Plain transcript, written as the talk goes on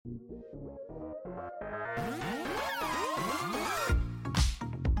Hello,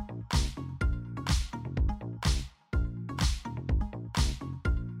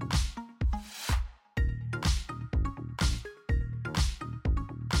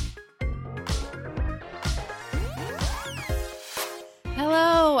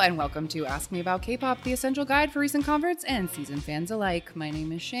 and welcome to Ask Me About K-Pop, the essential guide for recent converts and season fans alike. My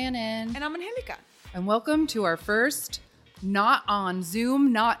name is Shannon. And I'm Angelica. And welcome to our first, not on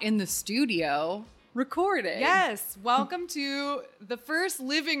Zoom, not in the studio, recording. Yes, welcome to the first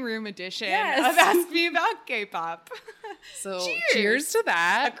living room edition of Yes. Ask Me About K-Pop. So cheers to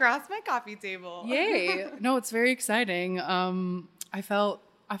that. Across my coffee table. Yay. No, it's very exciting. I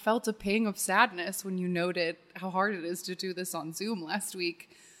felt a pang of sadness when you noted how hard it is to do this on Zoom last week.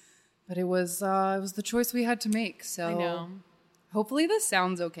 But it was the choice we had to make. So I know. Hopefully this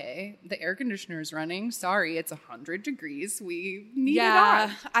sounds okay. The air conditioner is running. Sorry, it's 100 degrees. We need it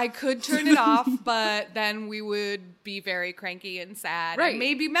on. I could turn it off, but then we would be very cranky and sad Right. and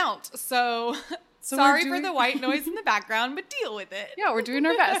maybe melt. So we're sorry doing- for the white noise in the background, but deal with it. Yeah, we're doing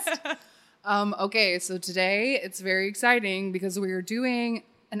our best. Okay, so today it's very exciting because we are doing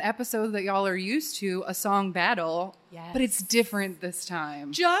an episode that y'all are used to, a song battle. Yes. But it's different this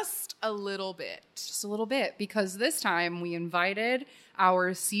time. Just a little bit. Just a little bit, because this time we invited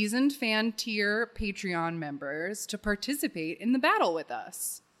our seasoned fan tier Patreon members to participate in the battle with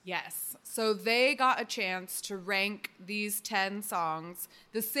us. Yes. So they got a chance to rank these 10 songs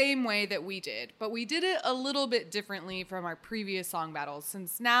the same way that we did. But we did it a little bit differently from our previous song battles,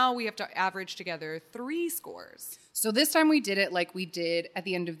 since now we have to average together 3 scores. So this time we did it like we did at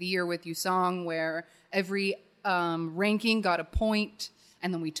the end of the year with You Song, where every ranking got a point,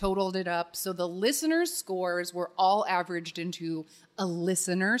 and then we totaled it up. So the listeners' scores were all averaged into a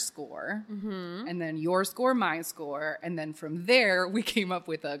listener score, and then your score, my score, and then from there we came up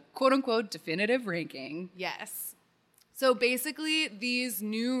with a quote-unquote definitive ranking. Yes. So basically, these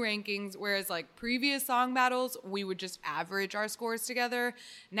new rankings, whereas like previous song battles, we would just average our scores together.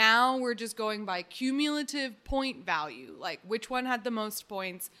 Now we're just going by cumulative point value, like which one had the most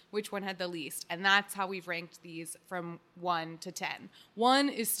points, which one had the least. And that's how we've ranked these from 1 to 10. 1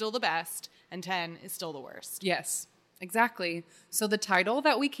 is still the best, and 10 is still the worst. Yes, exactly. So the title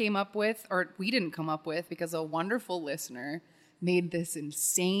that we came up with, or we didn't come up with because a wonderful listener made this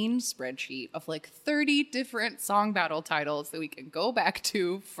insane spreadsheet of like 30 different song battle titles that we can go back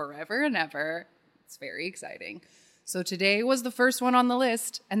to forever and ever. It's very exciting. So today was the first one on the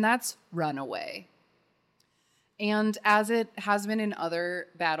list, and that's Runaway. And as it has been in other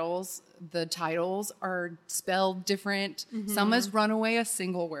battles, the titles are spelled different. Some is Runaway, a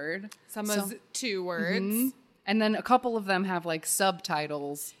single word. Some is 2 words. And then a couple of them have like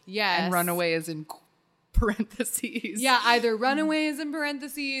subtitles. Yes. And Runaway is in parentheses. Yeah, either Runaway is in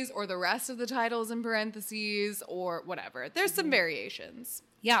parentheses, or the rest of the title is in parentheses, or whatever. There's some variations.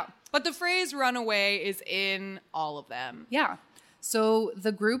 Yeah. But the phrase runaway is in all of them. Yeah. So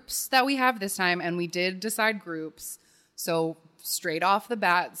the groups that we have this time, and we did decide groups. So straight off the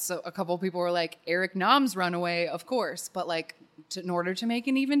bat, so a couple people were like, Eric Nam's Runaway, of course. But like, in order to make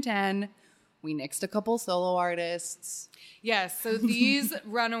an even 10, we nixed a couple solo artists. Yes, so these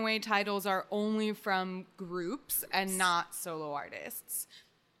runaway titles are only from groups and not solo artists.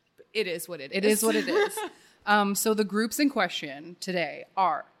 It is what it is. It is what it is. So the groups in question today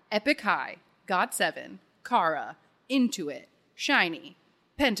are Epic High, GOT7, Kara, Intuit, Shiny,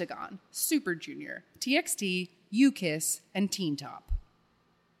 Pentagon, Super Junior, TXT, UKISS, and Teen Top.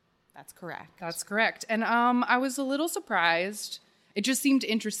 That's correct. That's correct. And I was a little surprised. It just seemed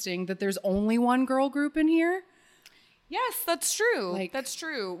interesting that there's only one girl group in here. Yes, that's true. Like- That's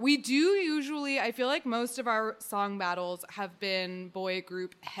true. We do usually, I feel like most of our song battles have been boy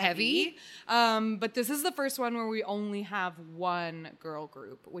group heavy. But this is the first one where we only have one girl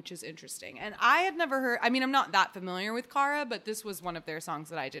group, which is interesting. And I had never heard, I mean, I'm not that familiar with Kara, but this was one of their songs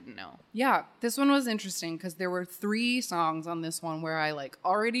that I didn't know. Yeah, this one was interesting because there were 3 songs on this one where I like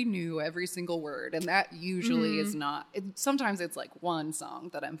already knew every single word. And that usually is not, sometimes it's like one song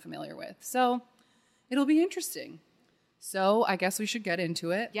that I'm familiar with. So it'll be interesting. So I guess we should get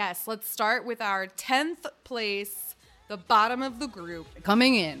into it. Yes, let's start with our 10th place, the bottom of the group.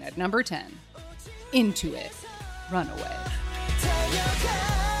 Coming in at number 10, Intuit, Runaway.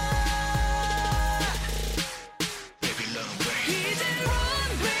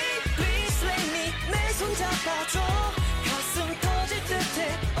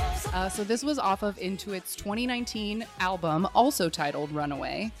 So this was off of Intuit's 2019 album, also titled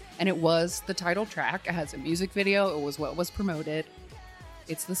Runaway, and it was the title track. It has a music video. It was what was promoted.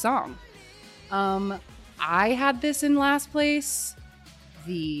 It's the song. I had this in last place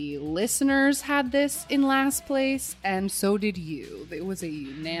The listeners had this in last place, and so did you. It was a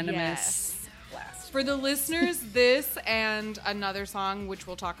unanimous last. For the listeners, this and another song, which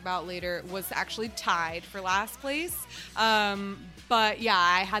we'll talk about later, was actually tied for last place. But yeah,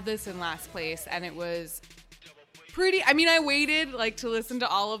 I had this in last place, and it was pretty. I mean, I waited like to listen to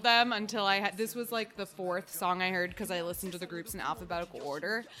all of them until I had. This was like the fourth song I heard because I listened to the groups in alphabetical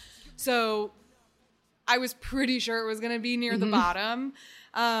order. So I was pretty sure it was going to be near the bottom.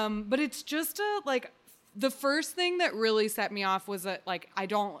 But it's just the first thing that really set me off was that, like, I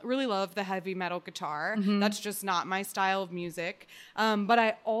don't really love the heavy metal guitar. That's just not my style of music. But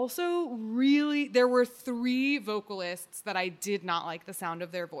I also there were 3 vocalists that I did not like the sound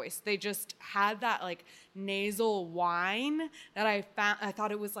of their voice. They just had that, like, nasal whine that I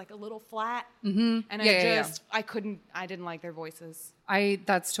thought it was, like, a little flat. And I didn't like their voices.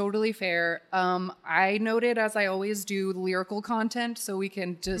 That's totally fair. I noted, as I always do, the lyrical content so we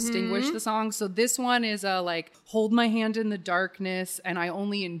can distinguish the songs. So this one is like, hold my hand in the darkness and I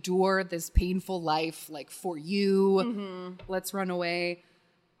only endure this painful life, like, for you. Let's run away.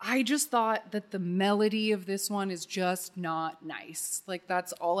 I just thought that the melody of this one is just not nice. Like,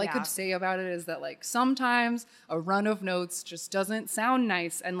 that's all I could say about it, is that, like, sometimes a run of notes just doesn't sound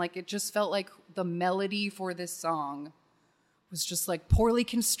nice. And, like, it just felt like the melody for this song was just, like, poorly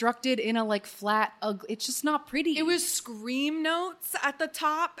constructed in a, like, flat, it's just not pretty. It was scream notes at the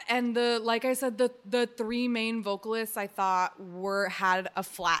top, and like I said, the 3 main vocalists I thought had a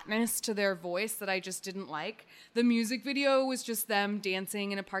flatness to their voice that I just didn't like. The music video was just them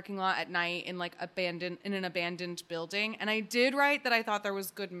dancing in a parking lot at night in, like, an abandoned building, and I did write that I thought there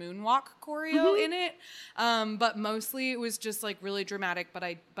was good moonwalk choreo in it, but mostly it was just, like, really dramatic. But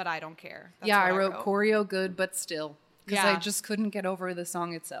I don't care. That's I wrote choreo good, but still. Because Yeah. I just couldn't get over the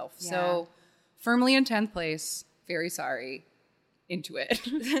song itself. Yeah. So, firmly in 10th place. Very sorry. Into it.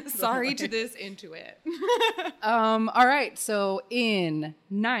 Sorry to this Into It. All right. So, in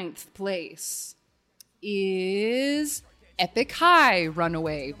 9th place is Epic High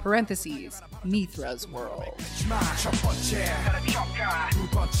Runaway, parentheses, Mithra's World.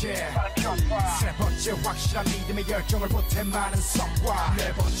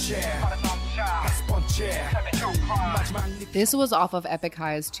 This was off of Epic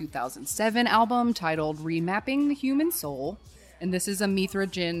High's 2007 album titled Remapping the Human Soul, and this is a Mithra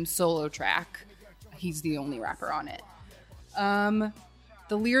Jin solo track. He's the only rapper on it. The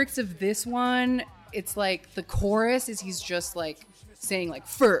lyrics of this one, it's like the chorus is he's just like saying, like,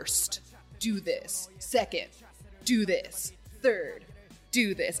 first, do this, second, do this, third,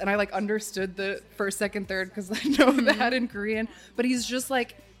 do this. And I, like, understood the first, second, third because I know that in Korean. But he's just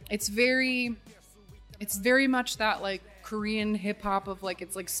like, it's very much that, like, Korean hip hop of, like,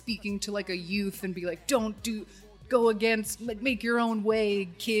 it's like speaking to, like, a youth and be like, go against, like, make your own way,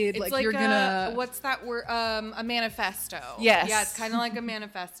 kid. It's like you're gonna, what's that word? A manifesto. Yes. Yeah, it's kind of like a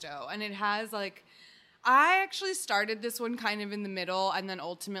manifesto. And it has, like, I actually started this one kind of in the middle and then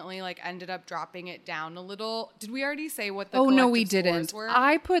ultimately, like, ended up dropping it down a little. Did we already say what the no, we collective scores didn't. were?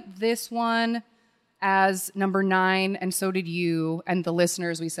 I put this one as number 9, and so did you, and the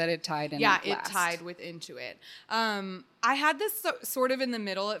listeners. We said it tied in. Yeah, last. it tied with Into It. I had this sort of in the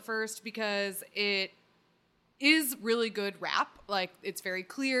middle at first because it is really good rap. Like, it's very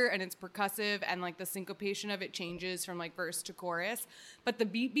clear and it's percussive, and, like, the syncopation of it changes from, like, verse to chorus, but the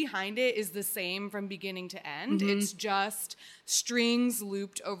beat behind it is the same from beginning to end. It's just strings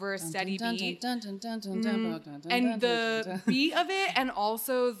looped over a steady beat, and the beat of it, and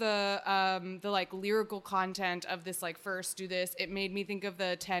also the like lyrical content of this, like, first do this, it made me think of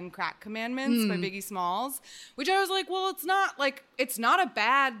the 10 Crack Commandments by Biggie Smalls, which I was like, well, it's not a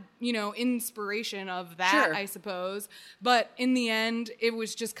bad, inspiration of that, sure, I suppose, but in the end it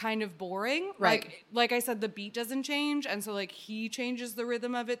was just kind of boring. Right. Like I said, the beat doesn't change, and so, like, he changes the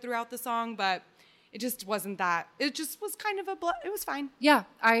rhythm of it throughout the song, but it just wasn't that. It just was kind of it was fine. Yeah,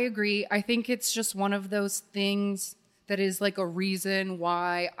 I agree. I think it's just one of those things that is, like, a reason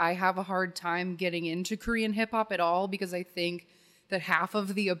why I have a hard time getting into Korean hip hop at all, because I think that half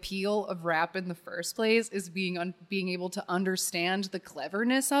of the appeal of rap in the first place is being able to understand the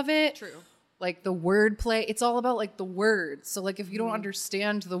cleverness of it. True. Like, the wordplay, it's all about, like, the words. So, like, if you don't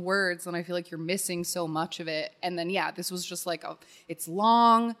understand the words, then I feel like you're missing so much of it. And then, yeah, this was just like, it's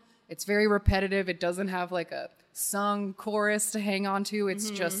long, it's very repetitive. It doesn't have, like, a sung chorus to hang on to. It's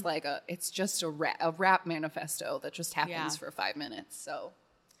just like a rap manifesto that just happens for 5 minutes.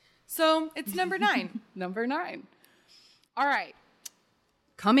 So it's number 9. Number 9. All right.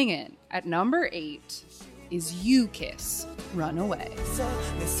 Coming in at number 8 is You Kiss, Runaway.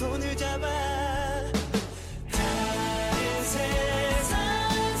 내 손을 잡아 다른 세상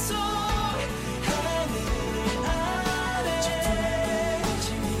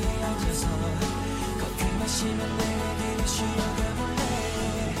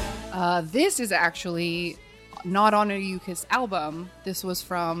This is actually not on a UKISS album. This was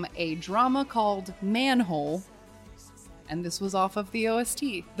from a drama called Manhole. And this was off of the OST,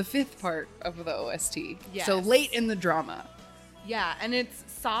 the 5th part of the OST. Yes. So late in the drama. Yeah, and it's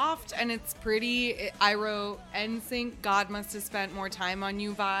soft and it's pretty. I wrote NSYNC, God must have spent more time on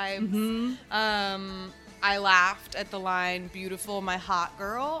you vibes. Mm-hmm. I laughed at the line, beautiful, my hot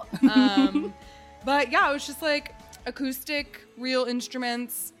girl. But yeah, it was just like acoustic, real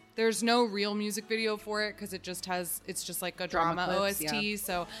instruments. There's no real music video for it because it's just like a drama clips, OST. yeah.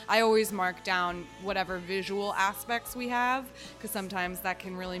 So I always mark down whatever visual aspects we have because sometimes that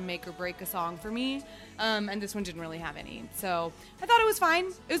can really make or break a song for me. And this one didn't really have any. So I thought it was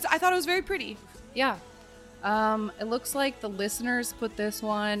fine. I thought it was very pretty. Yeah. It looks like the listeners put this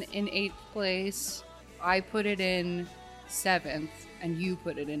one in 8th place. I put it in 7th, and you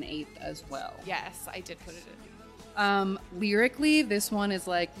put it in 8th as well. Yes, I did put it in. Lyrically, this one is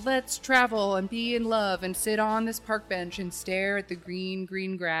like, let's travel and be in love and sit on this park bench and stare at the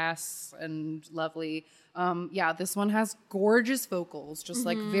green grass and lovely. Yeah, this one has gorgeous vocals, just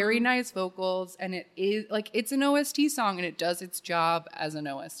like very nice vocals. And it is like, it's an OST song and it does its job as an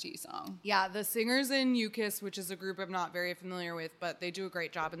OST song. Yeah, the singers in UKISS, which is a group I'm not very familiar with, but they do a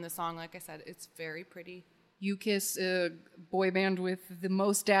great job in the song. Like I said, it's very pretty. UKISS, a boy band with the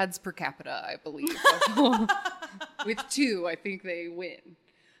most dads per capita, I believe. With 2, I think they win.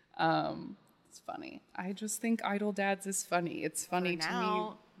 It's funny. I just think Idol Dads is funny. It's funny to me.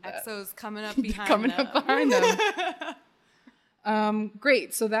 EXO's coming up behind them.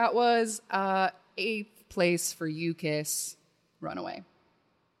 Great. So that was 8th place for UKISS, Runaway.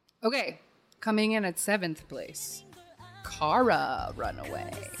 Okay. Coming in at 7th place, Kara,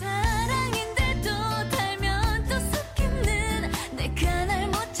 Runaway.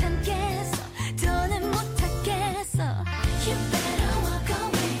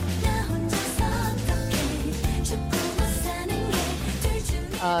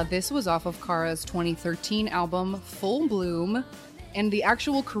 This was off of Kara's 2013 album, Full Bloom, and the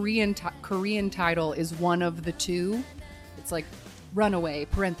actual Korean title is One of the Two. It's like Runaway,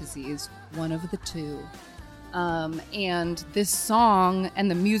 parentheses, One of the Two. And this song and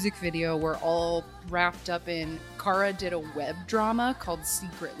the music video were all wrapped up in, Kara did a web drama called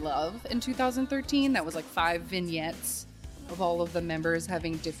Secret Love in 2013 that was like 5 vignettes of all of the members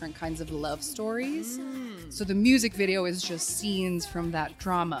having different kinds of love stories. So the music video is just scenes from that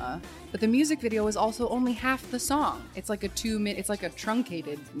drama, but the music video is also only half the song. It's like a 2-minute, it's like a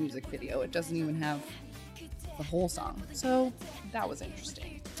truncated music video. It doesn't even have the whole song. So that was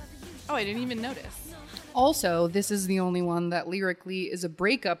interesting. Oh, I didn't even notice. Also, this is the only one that lyrically is a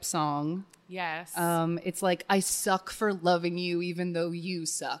breakup song. Yes. It's like, I suck for loving you even though you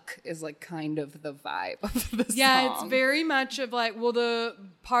suck is like kind of the vibe of the song. Yeah, it's very much of like, well, the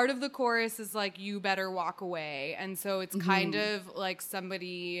part of the chorus is like, you better walk away. And so it's kind of like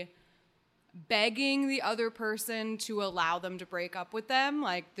somebody begging the other person to allow them to break up with them.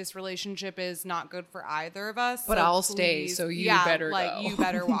 Like, this relationship is not good for either of us. But so I'll stay, so you better like, go. you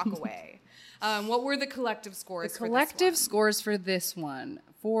better walk away. What were the collective scores for collective this one? scores for this one.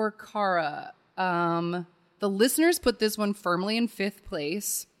 For Kara, the listeners put this one firmly in 5th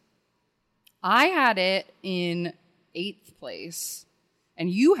place. I had it in 8th place,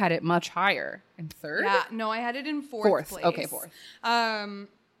 and you had it much higher in 3rd. Yeah, no, I had it in 4th place. Okay, 4th.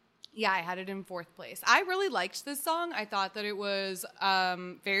 Yeah, I had it in 4th place. I really liked this song. I thought that it was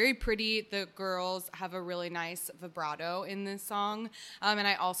very pretty. The girls have a really nice vibrato in this song. And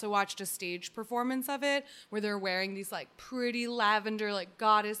I also watched a stage performance of it where they're wearing these like pretty lavender like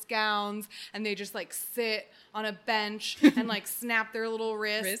goddess gowns, and they just like sit on a bench and like snap their little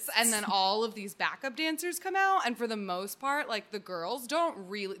wrists, and then all of these backup dancers come out, and for the most part, like, the girls don't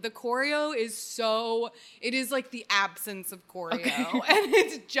really, the choreo is so, it is like the absence of choreo, and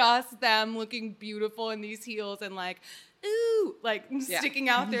it's just them looking beautiful in these heels and like, ooh, like sticking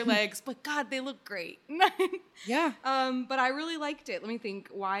out their legs, but God, they look great. Yeah. But I really liked it. Let me think,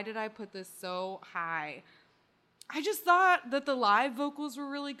 why did I put this so high? I just thought that the live vocals were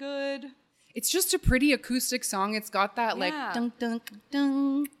really good. It's just a pretty acoustic song. It's got that like dunk dunk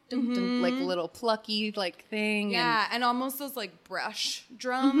dunk dunk dunk, like little plucky like thing. Yeah, and almost those like brush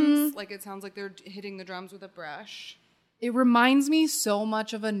drums. Like, it sounds like they're hitting the drums with a brush. It reminds me so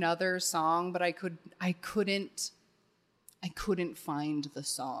much of another song, but I couldn't find the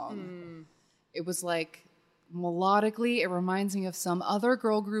song. It was like, melodically, it reminds me of some other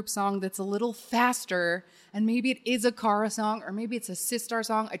girl group song that's a little faster, and maybe it is a Kara song, or maybe it's a Sistar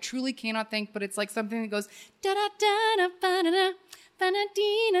song. I truly cannot think, but it's like something that goes da da da da ba da da ba da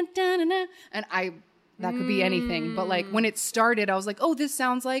dee da da da da, and that could be anything. But like when it started, I was like, oh, this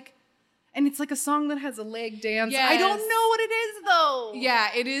sounds like And it's like a song that has a leg dance. Yes. I don't know what it is though. Yeah,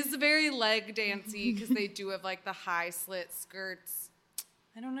 it is very leg dancey because they do have like the high slit skirts.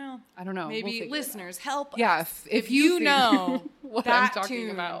 I don't know. Maybe We'll listeners help Yeah, us. if you think know what that I'm talking tune.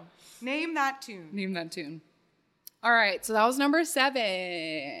 about. Name that tune. Name that tune. All right, so that was number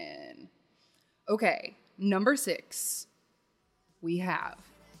 7. Okay, number 6. We have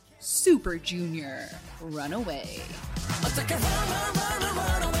Super Junior, Runaway.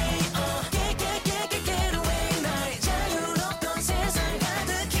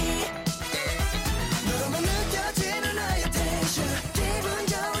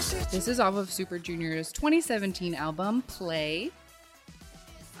 This is off of Super Junior's 2017 album, Play.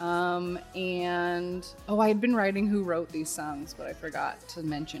 And I had been writing who wrote these songs, but I forgot to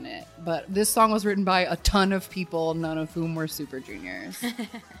mention it. But this song was written by a ton of people, none of whom were Super Juniors.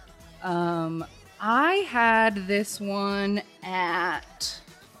 I had this one at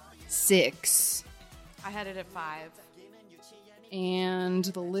 6. I had it at 5. And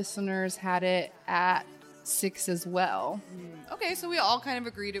the listeners had it at 6 as well. Okay, so we all kind of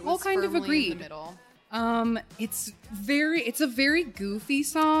agreed it was All kind of firmly agreed. in the middle. It's a very goofy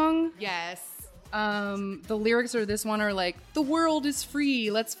song. Yes. The lyrics of this one are like, the world is free,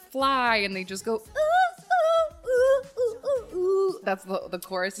 let's fly, and they just go, ooh, ooh, ooh, ooh, ooh, ooh. That's the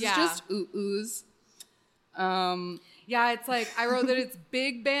chorus. Yeah. It's just ooh oohs. Yeah, it's like I wrote that it's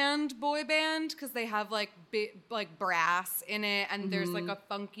big band, boy band, because they have like brass in it, and there's like a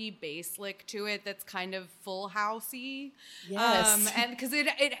funky bass lick to it that's kind of Full Housey. Yes. And because it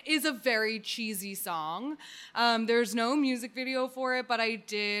is a very cheesy song. There's no music video for it, but I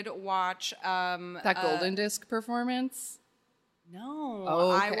did watch That Golden Disc performance. No,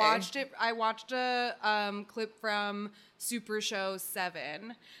 Oh, okay. I watched it. I watched a clip from Super Show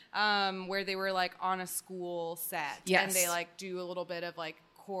 7, where they were like on a school set, Yes. and they like do a little bit of like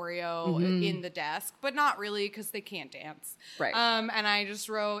choreo in the desk, but not really because they can't dance. Right. And I just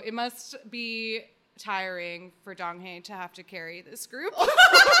wrote, it must be tiring for Donghae to have to carry this group.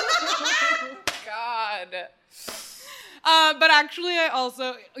 God. But actually, I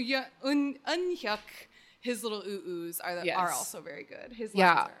also Unhyuk. His little ooh-oohs are also very good. His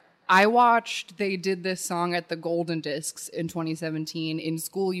Yeah. lines are. I watched, they did this song at the Golden Discs in 2017 in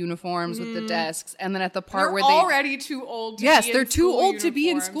school uniforms with the desks. And then at the part They're where already too old to be in they're too school old to be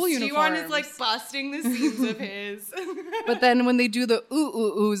in school Jiwon is uniforms. like busting the seams of his. But then when they do the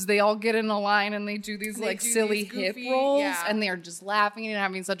ooh-oohs, they all get in a line and they do these They like do silly these hip goofy- rolls. yeah. And they're just laughing and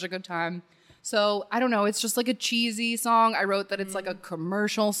having such a good time. So I don't know. It's just like a cheesy song. I wrote that it's like a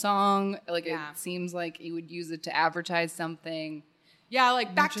commercial song. Like Yeah. it seems like you would use it to advertise something. Yeah,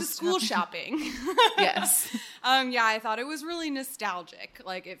 like back to just school happy. shopping. Yes. Yeah, I thought it was really nostalgic.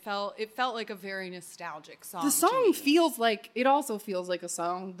 Like it felt like a very nostalgic song. The to song me. feels like, it also feels like a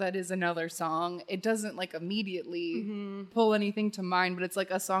song that is another song. It doesn't like immediately pull anything to mind, but it's like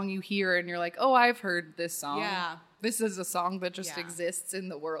a song you hear and you're like, oh, I've heard this song. Yeah. This is a song that just Yeah. exists in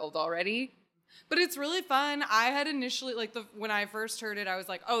the world already. But it's really fun. I had initially when I first heard it, I was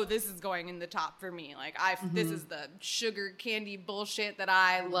like, "Oh, this is going in the top for me. Like, this is the sugar candy bullshit that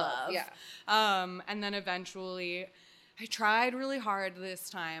I love." yeah. And then eventually, I tried really hard this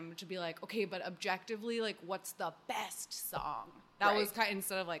time to be like, "Okay, but objectively, like, what's the best song?" That was Right. kind of,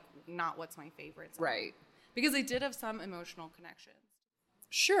 instead of like, not what's my favorite song, Right. Because they did have some emotional connections.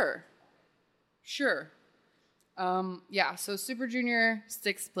 Sure. Yeah, so Super Junior,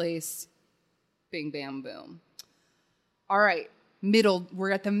 6th place. Bing, bam, boom. All right, middle.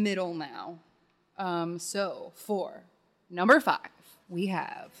 We're at the middle now. So for number 5, we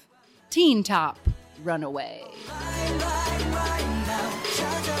have Teen Top, Runaway.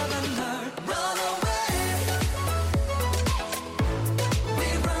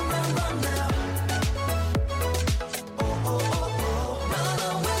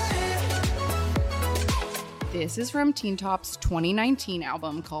 This is from Teen Top's 2019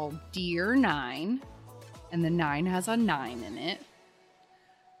 album called Dear 9, and the 9 has a 9 in it.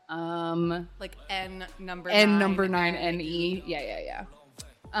 Like N number N 9, number 9 NE. Yeah.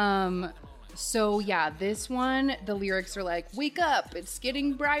 So yeah, this one, the lyrics are like, wake up, it's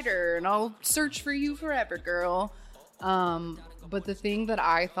getting brighter, and I'll search for you forever, girl. But the thing that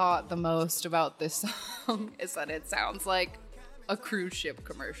I thought the most about this song is that it sounds like a cruise ship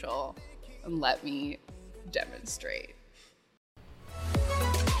commercial. And let me demonstrate.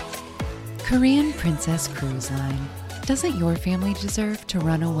 Korean Princess Cruise Line. Doesn't your family deserve to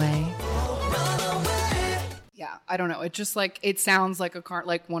run away? Yeah, I don't know. It just like, it sounds like a car,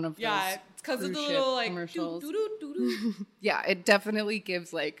 like one of those Yeah, it's because of the cruise little ship like commercials. doo-doo-doo-doo. Yeah, it definitely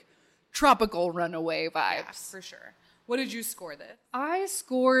gives like tropical runaway vibes. Yeah, for sure. What did you score this? I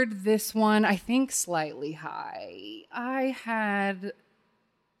scored this one, I think, slightly high. I had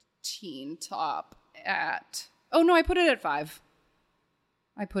Teen Top at... Oh, no, I put it at 5.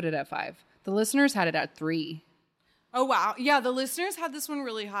 The listeners had it at 3. Oh, wow. Yeah, the listeners had this one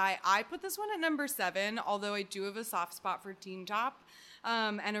really high. I put this one at number 7, although I do have a soft spot for Teen Top.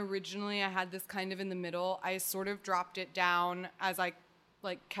 And originally I had this kind of in the middle. I sort of dropped it down as I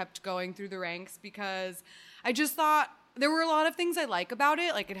kept going through the ranks because I just thought there were a lot of things I like about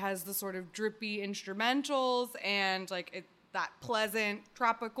it. Like, it has the sort of drippy instrumentals and that pleasant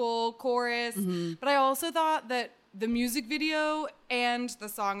tropical chorus. But I also thought that the music video and the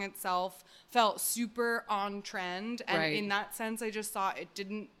song itself felt super on trend, and in that sense I just thought it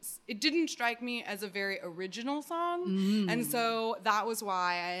didn't strike me as a very original song, and so that was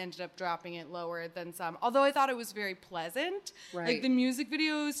why I ended up dropping it lower than some, although I thought it was very pleasant. Like, the music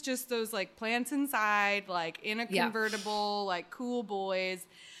video is just those plants inside, in a convertible, cool boys.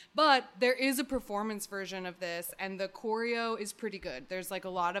 But there is a performance version of this, and the choreo is pretty good. There's a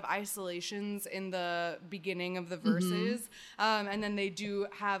lot of isolations in the beginning of the verses. And then they do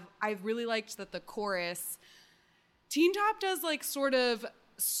have, I really liked that the chorus, Teen Top does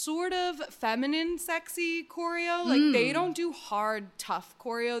sort of feminine, sexy choreo. They don't do hard, tough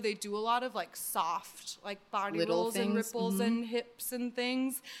choreo. They do a lot of soft, body Little rolls things. and ripples and hips and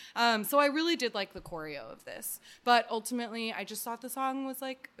things. So I really did like the choreo of this. But ultimately, I just thought the song was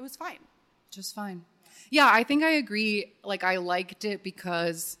it was fine. Just fine. Yeah, I think I agree. I liked it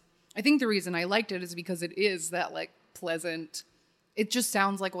because I think the reason I liked it is because it is that pleasant. It just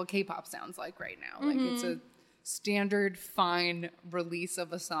sounds like what K-pop sounds like right now. It's a standard fine release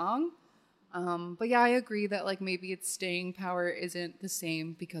of a song. But yeah, I agree that maybe its staying power isn't the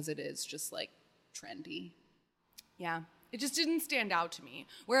same because it is just trendy. Yeah, it just didn't stand out to me.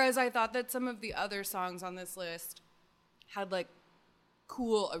 Whereas I thought that some of the other songs on this list had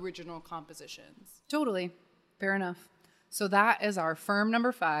cool original compositions. Totally. Fair enough. So that is our firm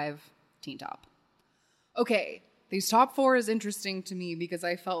number 5, Teen Top. Okay. These top 4 is interesting to me because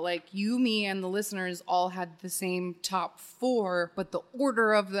I felt like you, me, and the listeners all had the same top 4, but the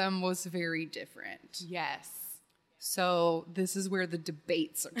order of them was very different. Yes. So this is where the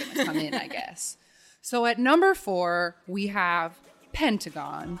debates are going to come in, I guess. So at number 4, we have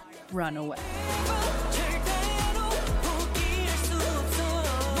Pentagon, Runaway.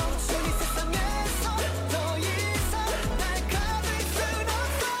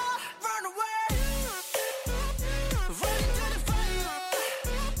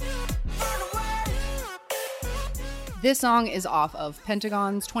 This song is off of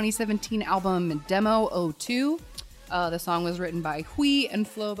Pentagon's 2017 album Demo 02. The song was written by Hui and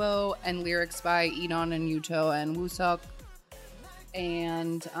Flobo and lyrics by Enon and Yuto and Woosuk.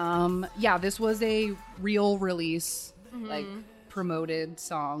 And yeah, this was a real release, promoted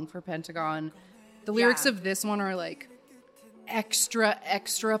song for Pentagon. The lyrics of this one are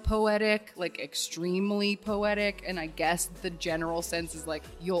extra poetic, extremely poetic, and I guess the general sense is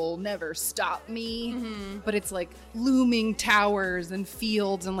you'll never stop me, but it's looming towers and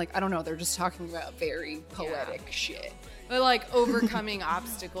fields and I don't know, they're just talking about very poetic shit, but overcoming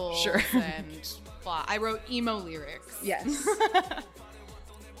obstacles. Sure. And blah. I wrote emo lyrics. Yes.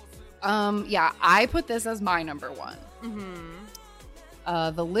 Yeah, I put this as my number 1.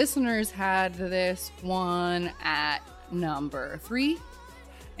 The listeners had this one at number 3,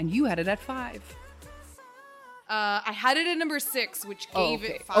 and you had it at 5. I had it at number 6, which gave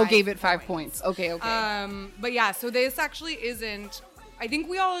it 5. Oh, gave it 5 points. Okay. But yeah, so this actually isn't. I think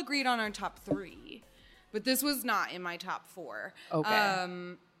we all agreed on our top 3, but this was not in my top 4.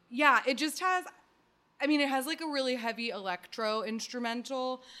 Okay. Yeah, it just has. I mean, it has a really heavy electro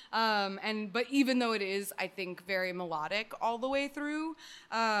instrumental, but even though it is, I think, very melodic all the way through.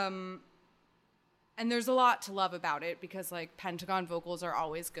 And there's a lot to love about it because Pentagon vocals are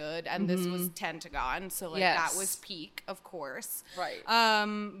always good, and this was Pentagon, so that was peak, of course. Right.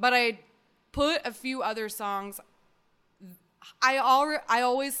 But I put a few other songs. I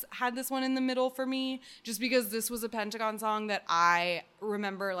always had this one in the middle for me, just because this was a Pentagon song that I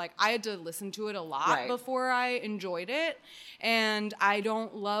remember I had to listen to it a lot before I enjoyed it, and I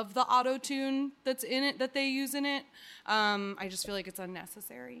don't love the auto-tune that's in it, that they use in it. I just feel it's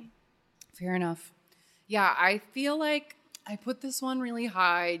unnecessary. Fair enough. Yeah, I feel I put this one really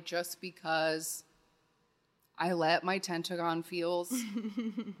high just because I let my Pentagon feels,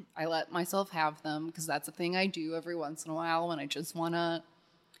 I let myself have them, because that's a thing I do every once in a while when I just want to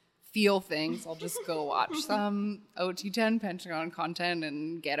feel things. I'll just go watch some OT10 Pentagon content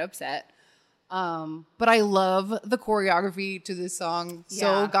and get upset. But I love the choreography to this song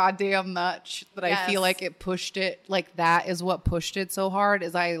so goddamn much that I feel like it pushed it. Like that is what pushed it so hard.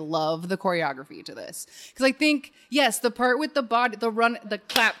 Is I love the choreography to this because I think yes, the part with the body, the run, the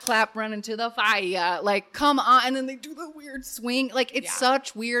clap, run into the fire, like come on, and then they do the weird swing. Like it's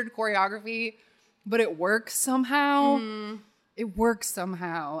such weird choreography, but it works somehow. It works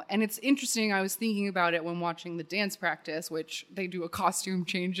somehow. And it's interesting. I was thinking about it when watching the dance practice, which they do a costume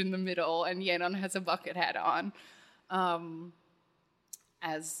change in the middle and Yeon has a bucket hat on,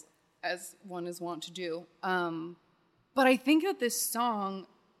 as one is wont to do. But I think that this song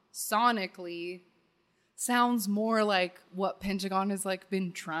sonically sounds more like what Pentagon has like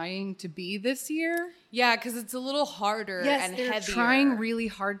been trying to be this year. Yeah, because it's a little harder and they're heavier. Trying really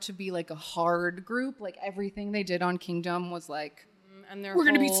hard to be like a hard group. Like everything they did on Kingdom was like, and we're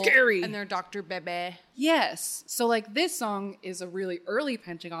gonna be scary. And they're Dr. Bebe. Yes. So like this song is a really early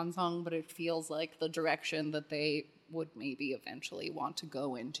Pentagon song, but it feels like the direction that they would maybe eventually want to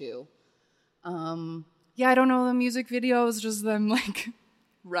go into. Yeah, I don't know the music videos, just them like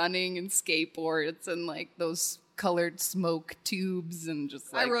running and skateboards and like those colored smoke tubes and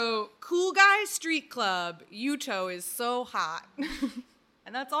just like I wrote Cool Guy Street Club. Yuto is so hot.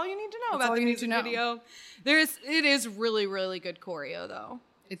 And that's all you need to know about the music video. It is really, really good choreo though.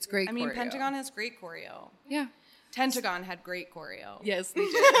 It's great. I mean, choreo. Pentagon has great choreo. Yeah. Tentagon had great choreo. Yes, they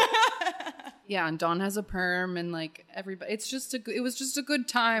did. Yeah, and Dawn has a perm and like everybody. It was just a good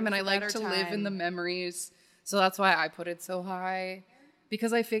time, and I like to live in the memories. So that's why I put it so high.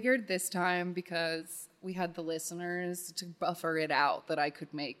 Because I figured this time, because we had the listeners to buffer it out, that I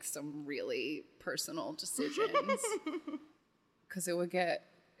could make some really personal decisions. Because it would get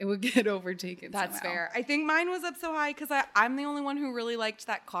overtaken. That's somehow. fair. I think mine was up so high because I'm the only one who really liked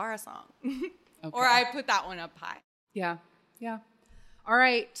that Kara song. Or I put that one up high. Yeah. Yeah. All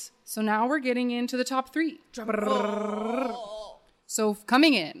right. So now we're getting into the top 3. So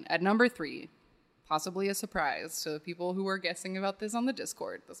coming in at number 3. Possibly a surprise to the people who were guessing about this on the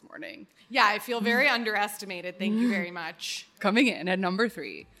Discord this morning. Yeah, I feel very underestimated. Thank you very much. Coming in at number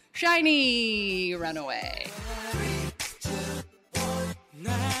 3, SHINee Runaway.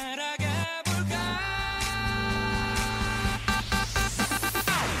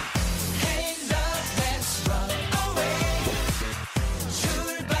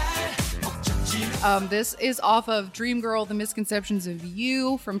 This is off of Dreamgirl, The Misconceptions of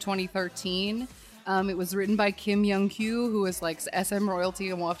You from 2013. It was written by Kim Young-kyu, who is like SM royalty,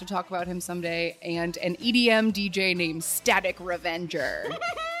 and we'll have to talk about him someday, and an EDM DJ named Static Revenger.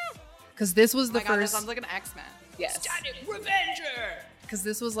 Because this was the God, first... that sounds like an X-Men. Yes. Static Revenger! Because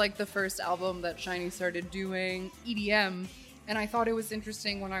this was like the first album that SHINee started doing EDM. And I thought it was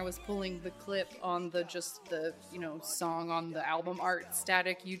interesting when I was pulling the clip on the song on the album art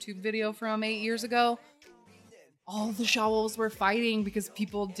Static YouTube video from 8 years ago. All the Shawls were fighting because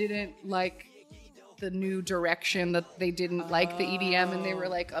people didn't like the new direction, that they didn't like the EDM, and they were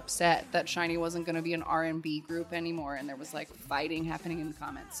like upset that SHINee wasn't going to be an R&B group anymore, and there was like fighting happening in the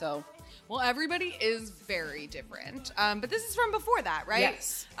comments. So, well, everybody is very different, but this is from before that, right?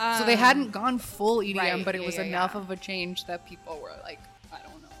 Yes. So they hadn't gone full EDM, right, but it was enough of a change that people were like, I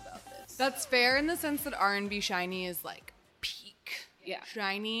don't know about this. That's fair in the sense that R&B SHINee is like peak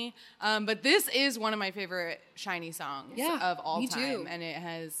SHINee, but this is one of my favorite SHINee songs of all time, and it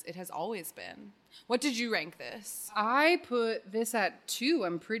has always been. What did you rank this? I put this at 2,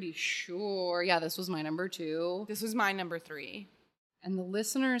 I'm pretty sure. Yeah, this was my number 2. This was my number 3. And the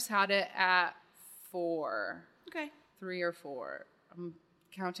listeners had it at 4. Okay. 3 or 4. I'm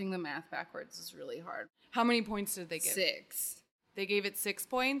counting the math backwards is really hard. How many points did they give? 6. They gave it 6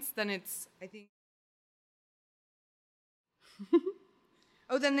 points? Then it's, I think...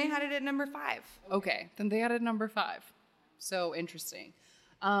 Oh, then they had it at number 5. Okay, then they had it at number 5. So interesting.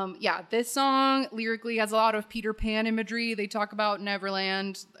 This song lyrically has a lot of Peter Pan imagery. They talk about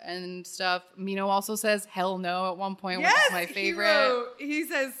Neverland and stuff. Mino also says "hell no" at one point, which is my favorite. He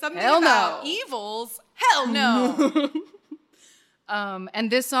says something hell about no. evils. Hell no. And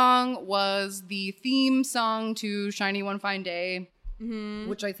this song was the theme song to SHINee One Fine Day,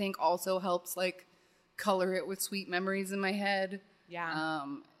 which I think also helps like color it with sweet memories in my head. Yeah.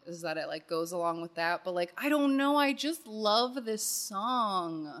 Is that it like goes along with that, but like I don't know, I just love this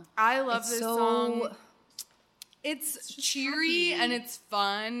song. I love this song. It's cheery happy. And it's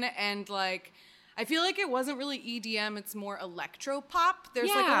fun, and like I feel like it wasn't really EDM, it's more electro pop.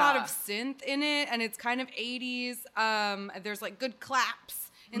 There's like a lot of synth in it, and it's kind of 80s. There's like good claps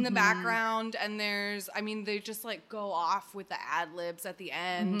in the background, and they just like go off with the ad libs at the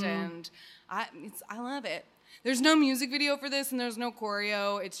end, and I love it. There's no music video for this, and there's no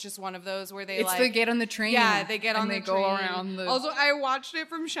choreo. It's just one of those where they they get on the train. Yeah, they get on the train. train. Go around the... Also, I watched it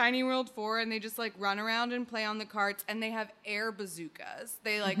from Shiny World 4, and they just like run around and play on the carts, and they have air bazookas.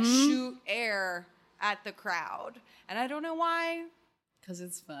 They like shoot air at the crowd, and I don't know why. Because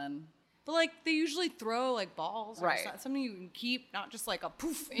it's fun. But like they usually throw like balls, or right? Something you can keep, not just like a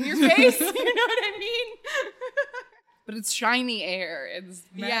poof in your face. You know what I mean? But it's shiny air. It's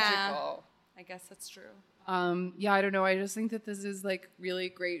magical. Yeah, I guess that's true. Yeah, I don't know. I just think that this is like really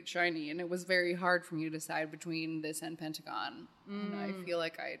great shiny, and it was very hard for me to decide between this and Pentagon. And I feel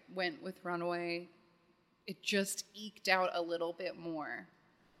like I went with Runaway. It just eked out a little bit more.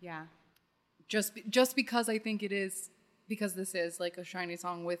 Yeah. Just because I think it is, because this is like a shiny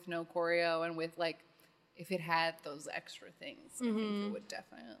song with no choreo and with like, if it had those extra things, I think it would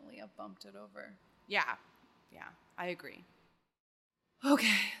definitely have bumped it over. Yeah. Yeah, I agree.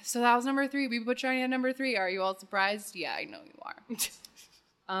 Okay, so that was number 3. We put Shiny at number 3. Are you all surprised? Yeah, I know you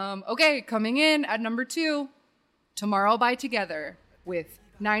are. Okay, coming in at number 2, Tomorrow by Together with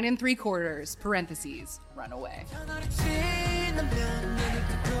 9 3/4 parentheses Runaway.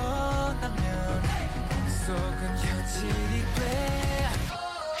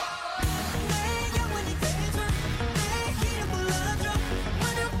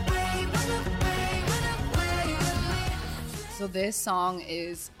 So this song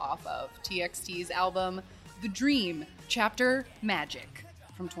is off of TXT's album The Dream, Chapter Magic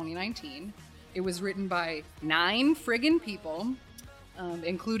from 2019. It was written by 9 friggin' people,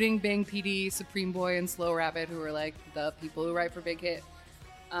 including Bang PD, Supreme Boy, and Slow Rabbit, who are like the people who write for Big Hit.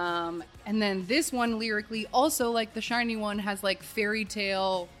 And then this one lyrically, also like the shiny one, has like fairy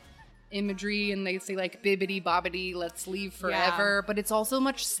tale imagery, and they say like bibbity bobbity, let's leave forever. Yeah. But it's also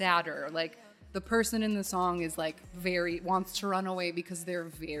much sadder. Like the person in the song is like wants to run away because they're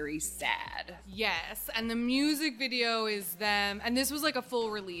very sad. Yes, and the music video is them, and this was like a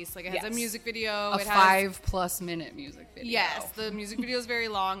full release. Like it has a music video. A 5+ minute music video. Yes, the music video is very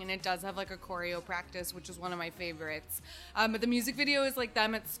long, and it does have like a choreo practice, which is one of my favorites. But the music video is like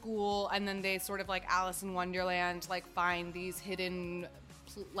them at school, and then they sort of like Alice in Wonderland, like find these hidden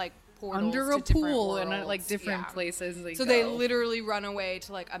like under a pool and like different places. They literally run away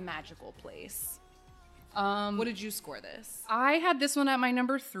to like a magical place. What did you score this? I had this one at my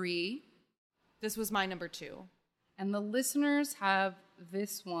number 3. This was my number 2. And the listeners have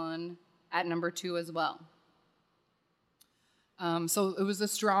this one at number 2 as well. So it was a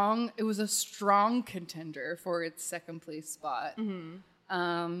strong contender for its second place spot.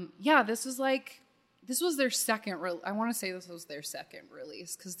 Yeah, this was their second. I want to say this was their second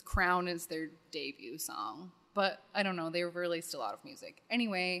release because Crown is their debut song. But I don't know. They released a lot of music.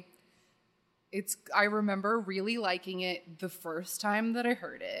 Anyway, I remember really liking it the first time that I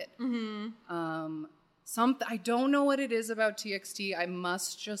heard it. I don't know what it is about TXT. I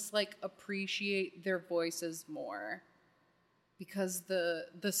must just like appreciate their voices more. Because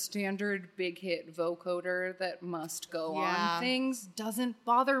the standard Big Hit vocoder that must go on things doesn't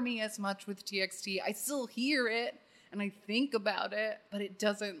bother me as much with TXT. I still hear it and I think about it, but it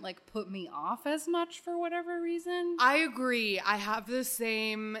doesn't like put me off as much for whatever reason. I agree. I have the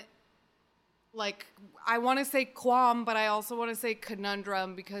same, like, I want to say qualm, but I also want to say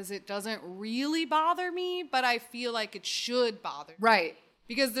conundrum because it doesn't really bother me, but I feel like it should bother me. Right.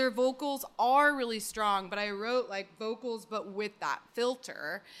 Because their vocals are really strong, but I wrote like vocals but with that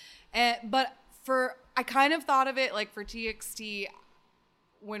filter. But I kind of thought of it like for TXT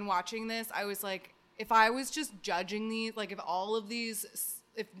when watching this, I was like, if I was just judging these, like if all of these,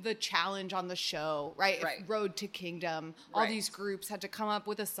 if the challenge on the show, right? If Road to Kingdom, all these groups had to come up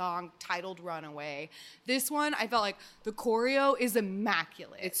with a song titled Runaway. This one, I felt like the choreo is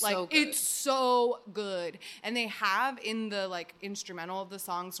immaculate. It's like, so good. It's so good. And they have in the like instrumental of the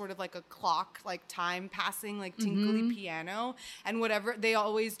song sort of like a clock, like time passing, like tinkly piano and whatever. They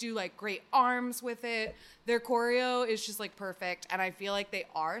always do like great arms with it. Their choreo is just like perfect. And I feel like they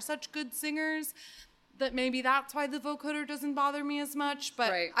are such good singers that maybe that's why the vocoder doesn't bother me as much.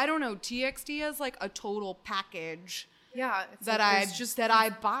 But I don't know. TXT has like a total package. Yeah, that I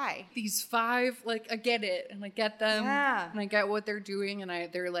buy. These 5, like I get it and I get them and I get what they're doing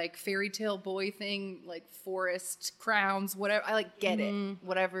and they're like fairy tale boy thing, like forest crowns, whatever. I like get it,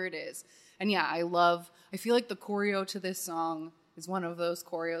 whatever it is. And yeah, I feel like the choreo to this song is one of those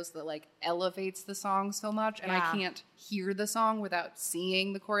choreos that like elevates the song so much, and I can't hear the song without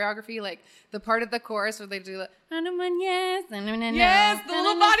seeing the choreography. Like the part of the chorus where they do the yes, the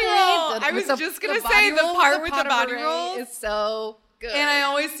little body roll. I was just gonna say the part with the body roll is so good, and I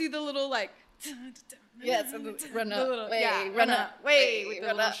always see the little like Yes, run away, run away with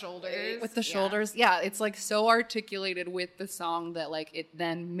the little shoulders. With the shoulders. Yeah, it's like so articulated with the song that like it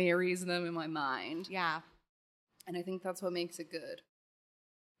then marries them in my mind. Yeah. And I think that's what makes it good.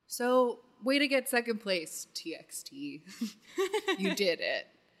 So, way to get second place, TXT. You did it.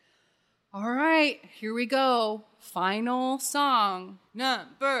 All right, here we go. Final song.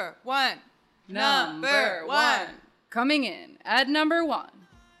 Number one. Coming in at number 1.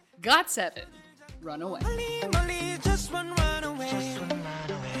 GOT7, Runaway. Just one run away.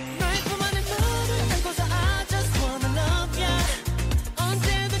 Night for money, cause I just wanna love ya.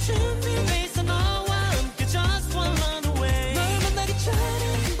 Until the truth be based on all one. Just one run away.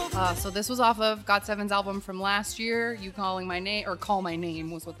 So this was off of GOT7's album from last year. You Calling My Name, or Call My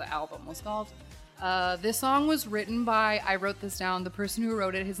Name was what the album was called. This song was written by, I wrote this down, the person who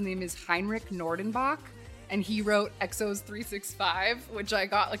wrote it, his name is Heinrich Nordenbach. And he wrote EXO's 365, which I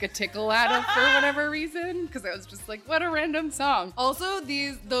got like a tickle out of for whatever reason, because I was just like, what a random song. Also,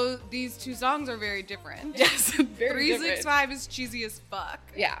 these two songs are very different. Yes, very 365 is cheesy as fuck.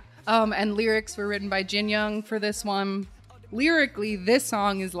 Yeah. And lyrics were written by Jin Young for this one. Lyrically, this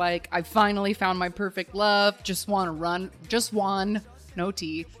song is like, I finally found my perfect love, just want to run, just one, no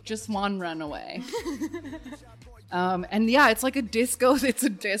T, just one runaway. And yeah, it's like it's a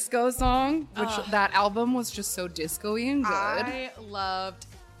disco song, which that album was just so disco-y and good. I loved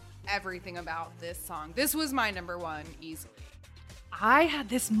everything about this song. This was my number 1 easily. I had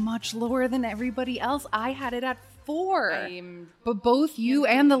this much lower than everybody else. I had it at 4. But both you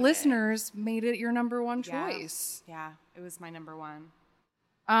and the listeners made it your number 1 choice. Yeah, it was my number 1.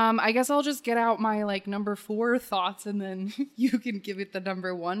 I guess I'll just get out my like number 4 thoughts and then you can give it the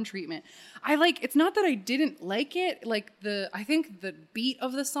number 1 treatment. It's not that I didn't like it. I think the beat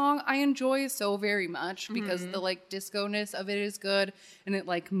of the song I enjoy so very much because the like disco-ness of it is good and it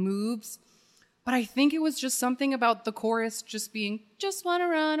like moves. But I think it was just something about the chorus just being, just wanna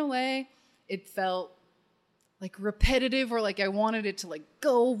run away. It felt like repetitive or like I wanted it to like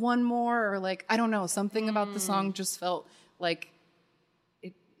go one more or like, I don't know, something about the song just felt like,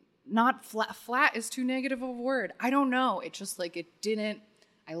 not flat is too negative of a word. I don't know. It just like it didn't.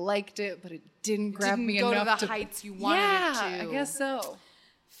 I liked it, but it didn't grab me enough. Go to the heights you wanted it to. I guess so.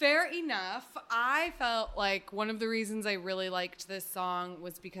 Fair enough. I felt like one of the reasons I really liked this song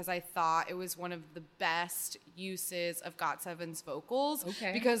was because I thought it was one of the best uses of GOT7's vocals.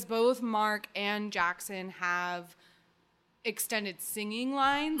 Okay. Because both Mark and Jackson have extended singing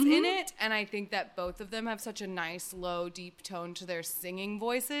lines in it, and I think that both of them have such a nice low deep tone to their singing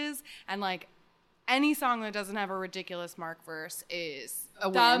voices, and like any song that doesn't have a ridiculous Mark verse is a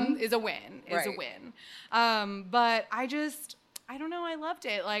win. But I don't know, I loved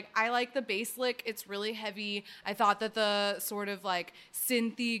it. Like, I like the bass lick. It's really heavy. I thought that the sort of like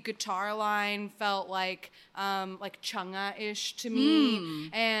synthy guitar line felt like Chunga-ish to me.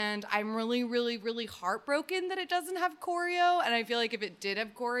 And I'm really, really, really heartbroken that it doesn't have choreo. And I feel like if it did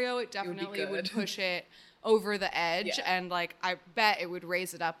have choreo, it definitely would push it over the edge. Yeah. And like, I bet it would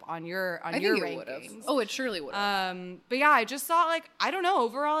raise it up on your rankings. Oh, it surely would have. But yeah, I just thought like, I don't know,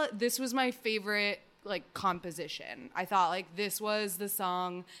 overall, this was my favorite like composition. I thought like this was the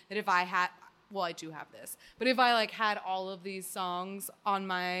song that if I had, well, I do have this, but if I like had all of these songs on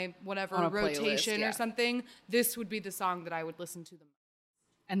my whatever rotation playlist, or something, this would be the song that I would listen to the most.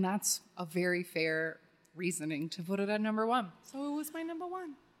 And that's a very fair reasoning to put it at number 1. So it was my number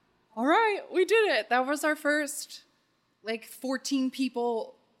 1. All right, we did it. That was our first like 14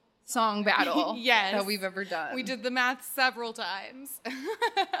 people song battle that we've ever done. We did the math several times.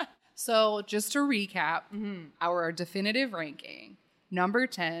 So just to recap, our definitive ranking: number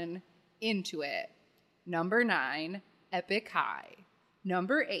 10, Into It; number 9, Epic High;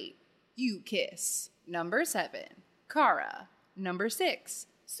 number 8, You Kiss; number 7, Kara; number 6,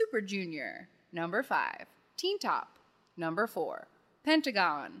 Super Junior; number 5, Teen Top; number 4,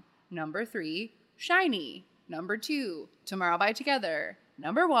 Pentagon; number 3, Shiny; number 2, Tomorrow by Together;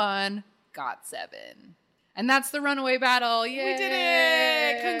 number 1, GOT7. And that's the runaway battle. Yay! We did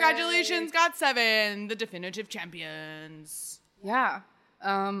it! Congratulations, GOT7, the definitive champions. Yeah.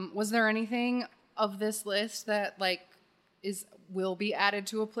 Was there anything of this list that like will be added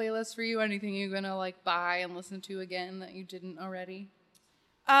to a playlist for you? Anything you're gonna like buy and listen to again that you didn't already?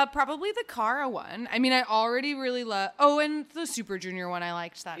 Probably the Kara one. I mean, I already really love... Oh, and the Super Junior one, I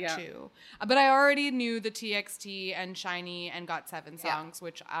liked that too. But I already knew the TXT and Shiny and GOT7 songs,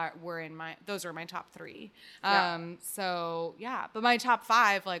 which those were my top 3. So, yeah. But my top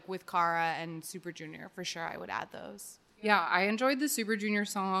 5, like with Kara and Super Junior, for sure I would add those. Yeah, I enjoyed the Super Junior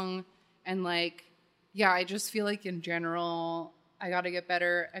song. And like, yeah, I just feel like in general, I got to get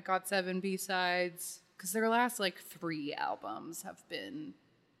better at GOT7 B-sides. because their last like 3 albums have been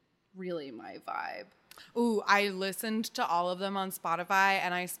really my vibe. Ooh, I listened to all of them on Spotify,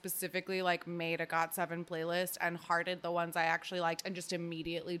 and I specifically like made a GOT7 playlist and hearted the ones I actually liked and just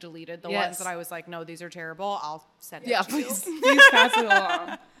immediately deleted the ones that I was like, no, these are terrible. I'll send it to Please, you. please pass it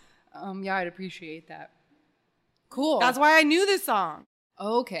along. Yeah, I'd appreciate that. Cool. That's why I knew this song.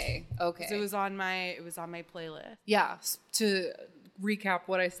 Okay. 'Cause it was on my playlist. Yeah. To recap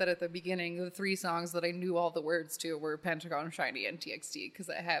what I said at the beginning, the 3 songs that I knew all the words to were Pentagon, Shiny, and TXT, because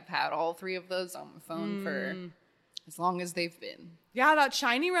I have had all 3 of those on my phone for as long as they've been. Yeah, that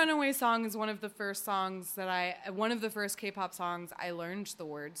Shiny Runaway song is one of the first K-pop songs I learned the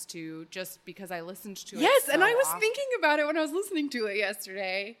words to just because I listened to it. Yes, so and I was often. thinking about it when I was listening to it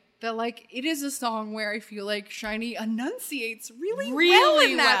yesterday. That like it is a song where I feel like Shiny enunciates really well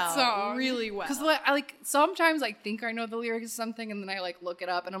in that song. Really well. Because I like sometimes I think I know the lyrics of something and then I like look it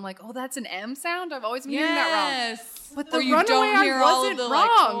up and I'm like, oh, that's an M sound. I've always been hearing that wrong. But the or you Runaway, don't hear I all wasn't of the wrong.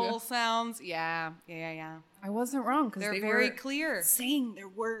 like full sounds. Yeah. I wasn't wrong because They're they very were clear saying their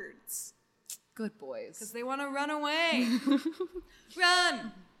words. Good boys. because they want to run away.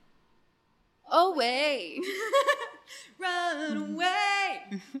 Run away. run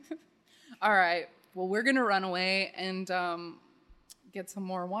away. All right. Well, we're gonna run away and get some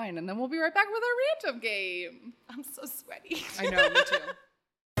more wine, and then we'll be right back with our random game. I'm so sweaty. I know, me too.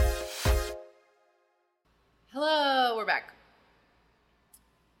 Hello, we're back.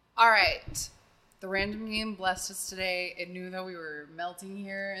 All right. The random game blessed us today. It knew that we were melting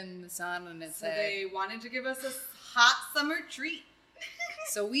here in the sun, and it So said, they wanted to give us a hot summer treat.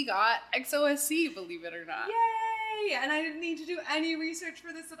 so we got XOSC, believe it or not. Yay! And I didn't need to do any research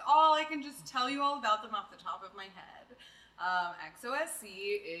for this at all. I can just tell you all about them off the top of my head. XOSC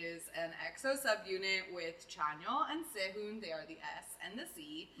is an EXO subunit with Chanyeol and Sehun. They are the S and the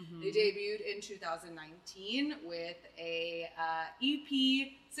C. They debuted in 2019 with a EP,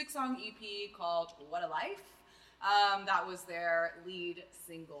 6-song EP called What a Life. That was their lead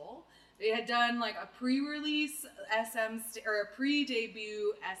single. They had done like a pre-release or a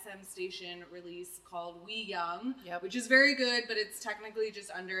pre-debut SM Station release called We Young, which is very good, but it's technically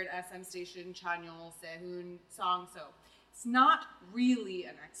just under an SM Station Chanyeol Sehun song, so it's not really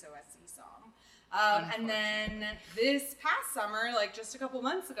an XOSC song. And then this past summer, like just a couple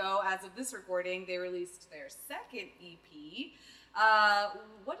months ago, as of this recording, they released their second EP.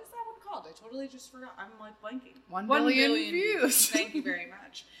 What is that one called? I totally just forgot. I'm like blanking. 1 billion views. Thank you very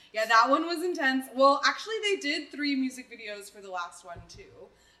much. Yeah, that one was intense. Well, actually, they did 3 music videos for the last one too.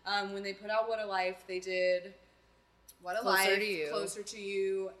 When they put out What a Life, they did What a Closer Life, to You. Closer to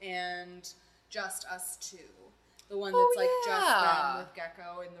You, and Just Us Two. The one that's like just them with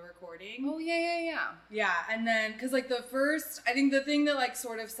Gecko in the recording. Oh, yeah. Yeah, and then, because like I think the thing that like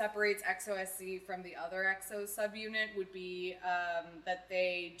sort of separates XOSC from the other EXO subunit would be that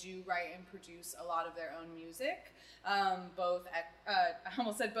they do write and produce a lot of their own music. I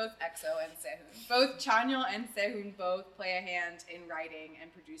almost said both EXO and Sehun. Both Chanyeol and Sehun both play a hand in writing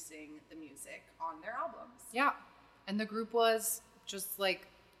and producing the music on their albums. Yeah. And the group was just like,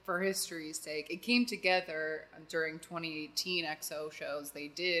 for history's sake, it came together during 2018 EXO shows. They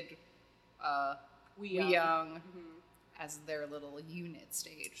did We Young as their little unit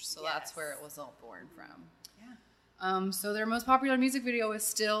stage. So that's where it was all born from. Yeah. So their most popular music video is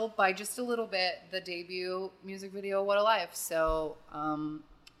still, by just a little bit, the debut music video, What a Life. So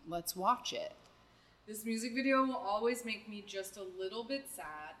let's watch it. This music video will always make me just a little bit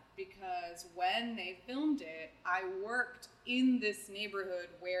sad because when they filmed it, I worked in this neighborhood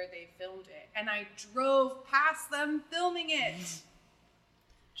where they filmed it, and I drove past them filming it.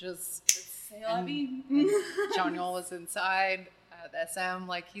 Chanyeol was inside at SM,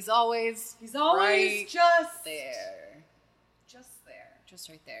 like he's always right just there. Just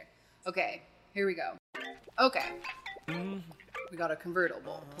right there. Okay, here we go. Okay. We got a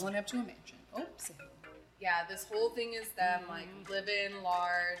convertible pulling up to a mansion. Oops. Yeah, this whole thing is them like living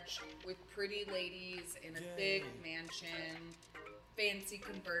large with pretty ladies in a big mansion, fancy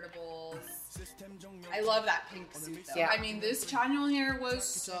convertibles. I love that pink suit though. Yeah. I mean, this Chanyeol hair was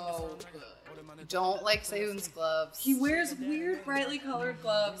so good. Don't like Sehun's gloves. He wears weird, brightly colored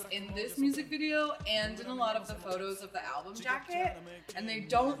gloves in this music video and in a lot of the photos of the album jacket, and they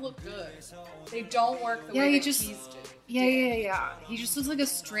don't look good. They don't work the way that he's do. Yeah. He just looks like a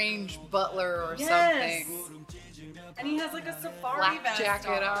strange butler or something. And he has like a safari Black vest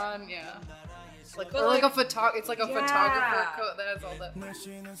jacket on. Yeah. It's like a photographer coat that has all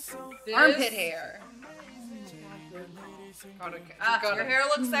the armpit hair. Your hair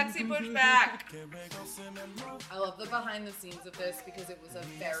looks sexy, push back. I love the behind the scenes of this because it was a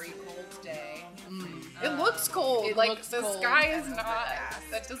very cold day. It looks cold. It Like looks the cold. sky is not.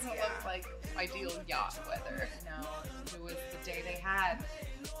 Overcast. That doesn't look like ideal yacht weather. No, it was the day they had.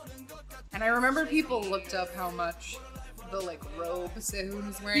 And I remember people looked up how much the like robe Sehun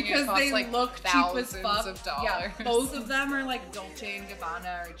was wearing. Because it cost, they like look cheap as thousands fuck. of dollars. Yeah, both of them are like Dolce &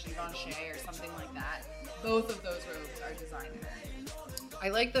 Gabbana or Givenchy or something like that. Both of those robes are designer. I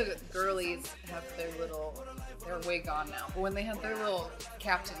like the girlies have their wig on now, but when they had their little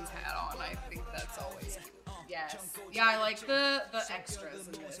captain's hat on, I think that's always cute. Yes. Yeah, I like the extras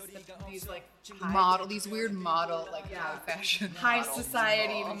in this. These like These weird model, like high fashion, high models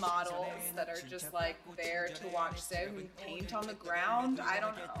society involved. models that are just like there to watch Sehun paint on the ground. I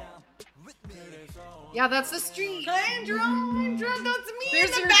don't know. Yeah, that's the street. I'm drunk. That's me. There's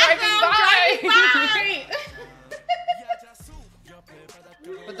in the your background driving by. by.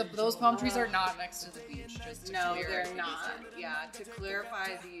 But those palm trees are not next to the beach. Just to No, clear they're it. not. Yeah, to clarify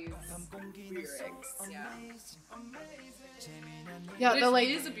these lyrics. Yeah. Yeah, the like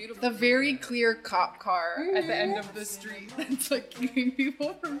It is a beautiful the very clear cop car at the end of the street that's like keeping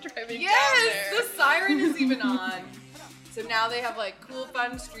people from driving down Yes, there. the siren is even on. So now they have like cool,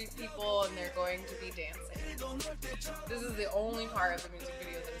 fun street people, and they're going to be dancing. This is the only part of the music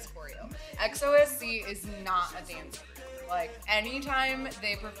video that is choreo. XOSC is not a dance group. Like anytime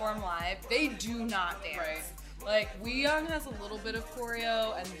they perform live, they do not dance. Right. Like Weyoung has a little bit of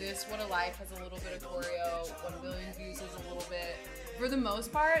choreo, and This What a Life has a little bit of choreo. 1 Billion Views has a little bit. For the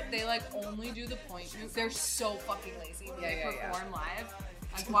most part, they like only do the point move. They're so fucking lazy when they perform live.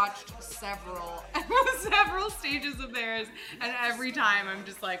 I've watched several stages of theirs, and every time I'm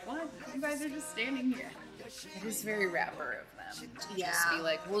just like, what? You guys are just standing here. It is very rapper of them to Yeah. just be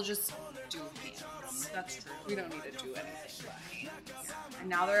like, we'll just do hands. That's true. We don't need to do anything but hands. And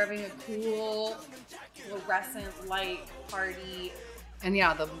now they're having a cool fluorescent light party. And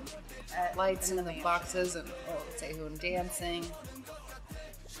yeah, the lights in and the the mansion. boxes and Sehun dancing.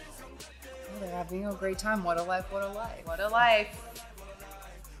 Oh, they're having a great time. What a life, what a life. What a life.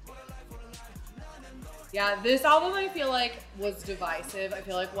 Yeah, this album I feel like was divisive. I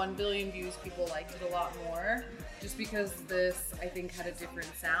feel like 1 Billion Views people liked it a lot more. Just because this, I think, had a different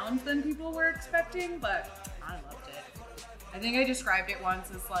sound than people were expecting, but I loved it. I think I described it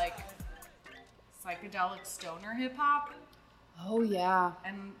once as like psychedelic stoner hip hop, Oh yeah.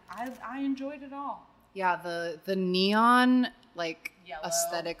 and I enjoyed it all. Yeah, the neon like Yellow.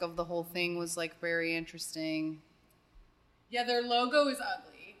 aesthetic of the whole thing was like very interesting. Yeah, their logo is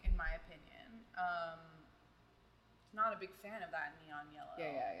ugly, in my opinion. Not a big fan of that neon yellow.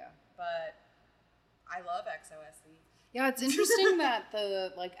 Yeah. But I love XOSC. Yeah, it's interesting that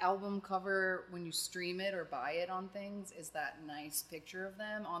the like album cover when you stream it or buy it on things is that nice picture of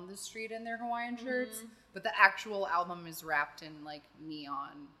them on the street in their Hawaiian shirts, but the actual album is wrapped in like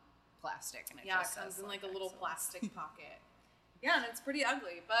neon plastic and it Yeah, it just comes says in like a that, little so- plastic pocket. Yeah, and it's pretty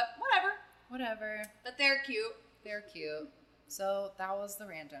ugly, but whatever. But they're cute. They're cute. So that was the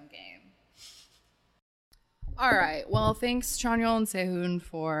random game. All right. Well, thanks Chanyeol and Sehun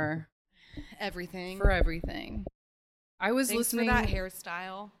for Everything. everything. I was Thanks listening for that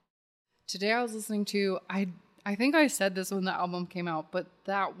hairstyle. today. I was listening to I think I said this when the album came out, but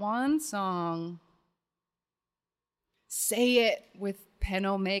that one song, "Say It" with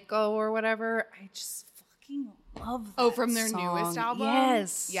Penomeko or whatever, I just fucking love that. Oh, from their song. newest album?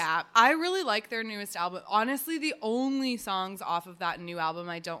 Yes. Yeah, I really like their newest album. Honestly, the only songs off of that new album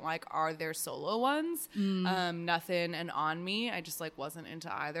I don't like are their solo ones. Nothing and On Me. I just like wasn't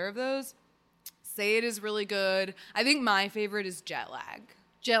into either of those. Say It is really good. I think my favorite is Jet Lag.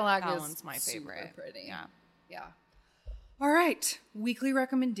 Jet Lag That is one's my super favorite. pretty. Yeah. Yeah. All right. Weekly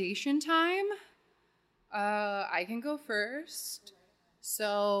recommendation time. I can go first.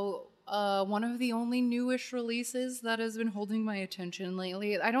 So, one of the only newish releases that has been holding my attention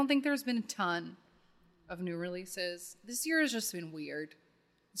lately. I don't think there's been a ton of new releases. This year has just been weird.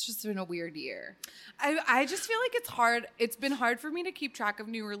 It's just been a weird year. I just feel like it's hard. It's been hard for me to keep track of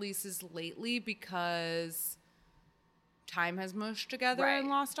new releases lately because time has mushed together Right. and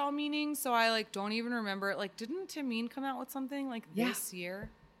lost all meaning. So I like don't even remember. Like, didn't Tameen come out with something like this year?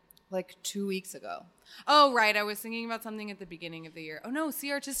 Like 2 weeks ago. Oh, right. I was thinking about something at the beginning of the year. Oh no,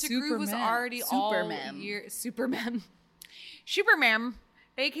 See Artistic Groove was Supermem. already all Supermem. year. Supermem.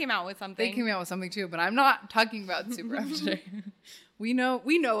 They came out with something. They came out with something too, but I'm not talking about Super M today. We know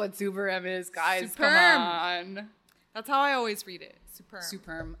what Super M is, guys. Come Superm. on. That's how I always read it.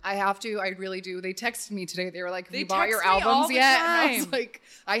 Superb. I have to. I really do. They texted me today. They were like, have They you bought your text me all albums the yet? And I was time. like,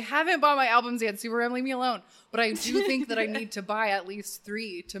 I haven't bought my albums yet. Superm, leave me alone. But I do think that I need to buy at least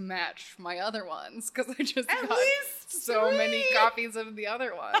 3 to match my other ones because I just At got least so 3. many copies of the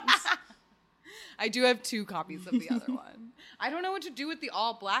other ones. I do have 2 copies of the other one. I don't know what to do with the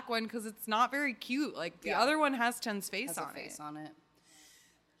all black one because it's not very cute. Like the Yeah. other one has Ten's face Has a on face it. on it.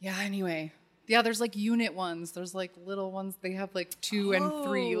 Yeah, anyway. Yeah, there's like unit ones. There's like little ones. They have like 2 and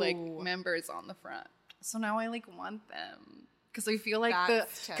 3 like Oh. members on the front. So now I like want them because I feel like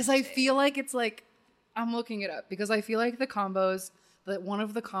That's because I tempting. feel like it's like I'm looking it up because I feel like the combos that one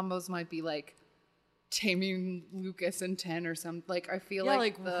of the combos might be like taming Lucas and 10 or something. Like I feel Yeah,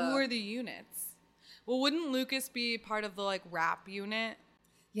 like who are the units? Well, wouldn't Lucas be part of the like rap unit?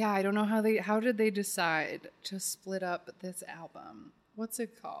 yeah, I don't know how did they decide to split up this album? What's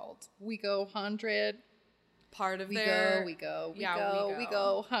it called? We Go 100. Part of We their we go 100.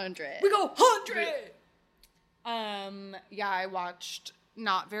 We go 100. Yeah, I watched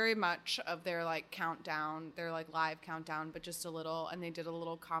not very much of their like countdown, their like live countdown, but just a little, and they did a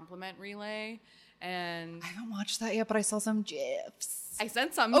little compliment relay. And I haven't watched that yet, but I saw some GIFs. I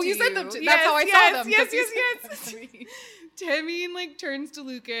sent some. Oh, to you sent them to- Yes, that's how I saw yes, them, Yes, 'cause you yes, sent yes. them to me. Timmy like turns to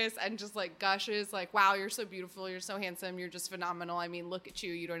Lucas and just like gushes, like, "Wow, you're so beautiful. You're so handsome. You're just phenomenal. I mean, look at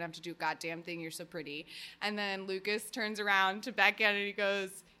you. You don't have to do a goddamn thing. You're so pretty." And then Lucas turns around to Becca and he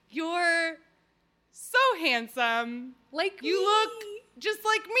goes, "You're so handsome. Like You me. look just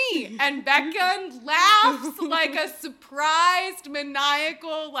like me." And Becca laughs like a surprised,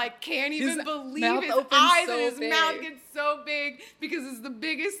 maniacal, like can't even His believe mouth his opens eyes so and his mouth big. gets so big because it's the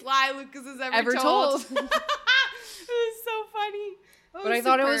biggest lie Lucas has Ever told. told. It was so funny. But I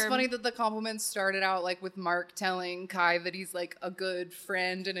thought it was superb. funny that the compliments started out like with Mark telling Kai that he's like a good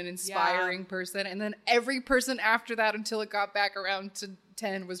friend and an inspiring person. And then every person after that until it got back around to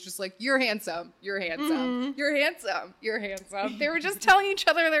 10 was just like, you're handsome, you're handsome, you're handsome, you're handsome. They were just telling each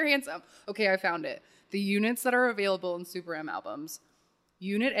other they're handsome. Okay, I found it. The units that are available in Super M albums.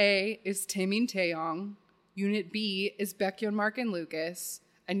 Unit A is Taemin Taeyong. Unit B is Baekhyun, Mark, and Lucas.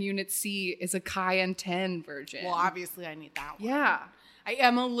 And Unit C is a Kai and 10 version. Well, obviously I need that one. Yeah. I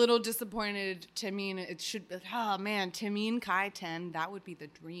am a little disappointed. Timmy, it should be, oh man, Timmy and Kai 10, that would be the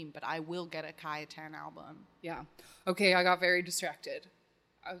dream, but I will get a Kai 10 album. Yeah. Okay, I got very distracted.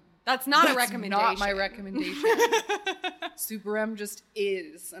 That's not a That's recommendation. Not my recommendation. Super M just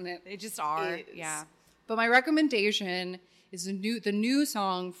is, and it They just are. is. Yeah. But my recommendation is the new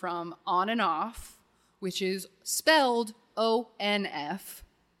song from On and Off, which is spelled ONF,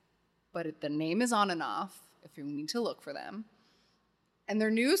 but the name is On and Off. If you need to look for them, and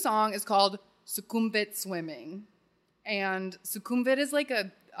their new song is called Sukhumvit Swimming, and Sukhumvit is like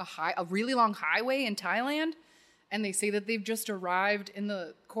a really long highway in Thailand. And they say that they've just arrived in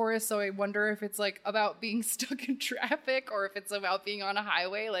the chorus, so I wonder if it's like about being stuck in traffic or if it's about being on a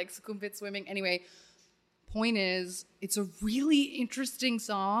highway, like Sukhumvit Swimming. Anyway, point is, it's a really interesting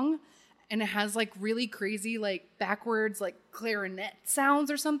song, and it has like really crazy, like backwards, like clarinet sounds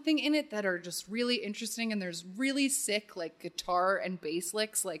or something in it that are just really interesting. And there's really sick, like guitar and bass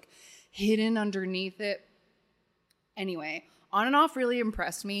licks, like hidden underneath it. Anyway. On and Off really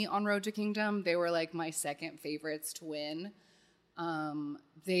impressed me on Road to Kingdom. They were like my second favorites to win.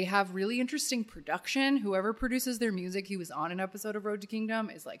 They have really interesting production. Whoever produces their music, he was on an episode of Road to Kingdom,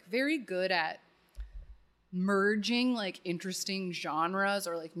 is like very good at merging like interesting genres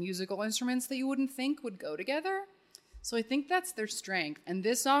or like musical instruments that you wouldn't think would go together. So I think that's their strength. And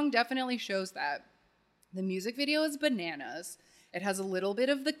this song definitely shows that. The music video is bananas. It has a little bit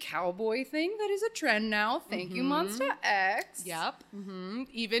of the cowboy thing that is a trend now. Thank you, Monster X. Yep. Mm-hmm.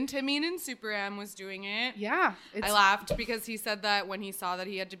 Even Timmy and Super M was doing it. Yeah. I laughed because he said that when he saw that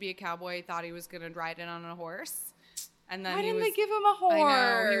he had to be a cowboy, he thought he was going to ride it on a horse. And then Why he didn't was, they give him a horse?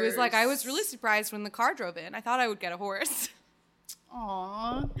 I know. He was like, I was really surprised when the car drove in. I thought I would get a horse.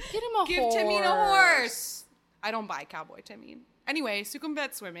 Aw. Get him a Give horse. Timmy a horse. I don't buy cowboy Timmy. Anyway,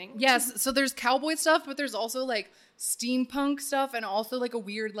 Sukhumvit Swimming. Yes, so there's cowboy stuff, but there's also like steampunk stuff and also like a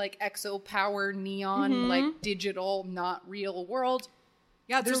weird like exo power neon like digital not real world.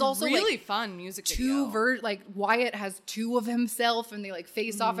 Yeah, it's There's a also, really like, fun music video. Like Wyatt has 2 of himself and they like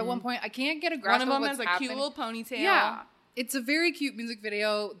face off at one point. I can't get a grasp One of them what's has a happening. cute little ponytail. Yeah. It's a very cute music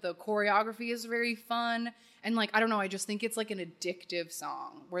video. The choreography is very fun. And like, I don't know, I just think it's like an addictive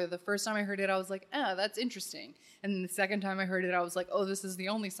song where the first time I heard it, I was like, oh, that's interesting. And then the second time I heard it, I was like, oh, this is the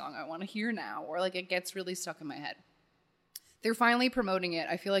only song I want to hear now. Or like it gets really stuck in my head. They're finally promoting it.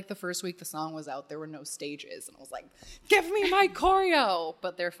 I feel like the first week the song was out, there were no stages. And I was like, give me my choreo.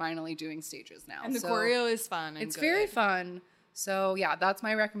 But they're finally doing stages now. And the So choreo is fun. And it's good. very fun. So yeah, that's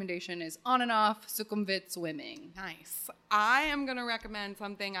my recommendation is On and Off Sukhumvit Swimming. Nice. I am going to recommend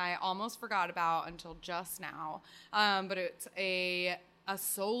something I almost forgot about until just now. But it's a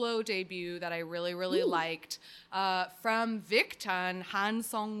solo debut that I really, really liked from Victon, Han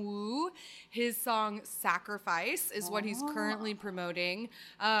Song-woo. His song Sacrifice is what he's currently promoting.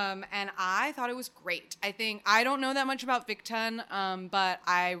 And I thought it was great. I don't know that much about Victon, but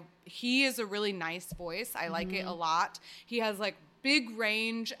he is a really nice voice. I like it a lot. He has like big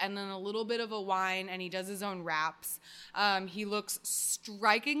range and then a little bit of a whine, and he does his own raps. He looks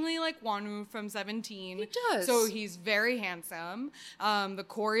strikingly like Wonwoo from 17. He does. So he's very handsome. The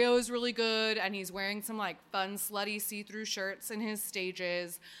choreo is really good, and he's wearing some like fun, slutty see-through shirts in his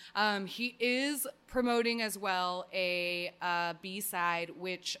stages. He is promoting as well a B-side,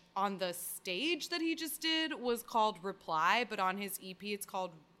 which on the stage that he just did was called Reply, but on his EP it's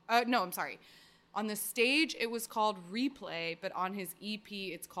called, on the stage, it was called Replay, but on his EP,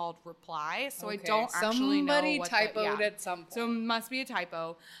 it's called Reply. So I don't actually know Somebody what typoed at some point. So it must be a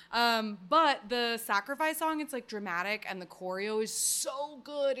typo. But the Sacrifice song, it's like dramatic, and the choreo is so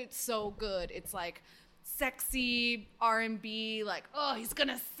good. It's so good. It's like sexy R&B, like, oh, he's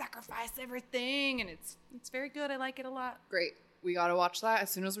gonna sacrifice everything, and it's very good. I like it a lot. Great. We got to watch that as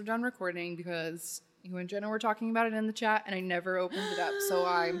soon as we're done recording because you and Jenna were talking about it in the chat and I never opened it up. So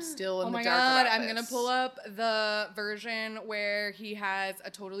I'm still in the dark about I'm this. going to pull up the version where he has a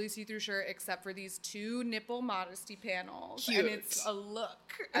totally see-through shirt except for these 2 nipple modesty panels. Cute. And it's a look.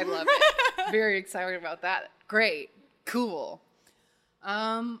 I love it. Very excited about that. Great. Cool.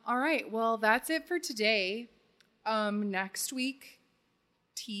 All right. Well, that's it for today. Next week,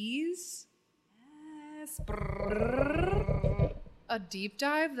 tease Yes. a deep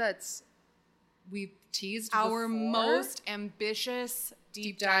dive we've teased Our before. most ambitious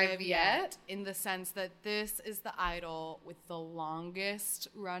deep dive dive yet, in the sense that this is the idol with the longest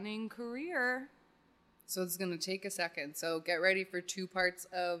running career. So it's going to take a second. So get ready for 2 parts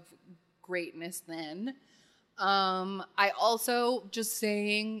of greatness then. I also just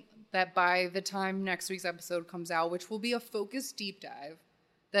saying that by the time next week's episode comes out, which will be a focused deep dive,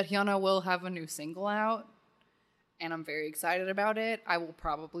 that Hyuna will have a new single out. And I'm very excited about it. I will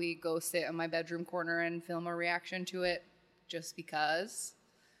probably go sit in my bedroom corner and film a reaction to it just because.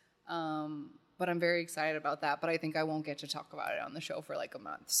 But I'm very excited about that. But I think I won't get to talk about it on the show for like a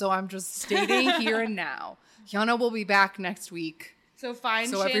month. So I'm just stating here and now. Hyuna will be back next week. So find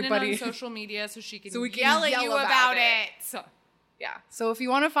So Shannon everybody- on social media so she can, So we can yell at yell you about about it. it. So, Yeah. So if you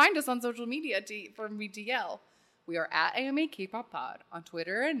want to find us on social media for me to yell, we are at AMA K-Pop Pod on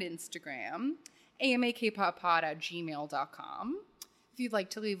Twitter and Instagram. amakpoppod@gmail.com. If you'd like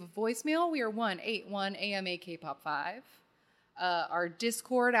to leave a voicemail, we are 181-AMA-K-pop-5. Our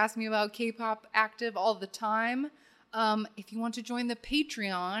Discord, Ask Me About K-Pop, active all the time. If you want to join the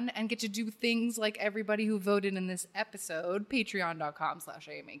Patreon and get to do things like everybody who voted in this episode,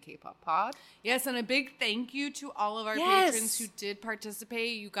 patreon.com/AMAKpoppod. yes, and a big thank you to all of our Yes. patrons who did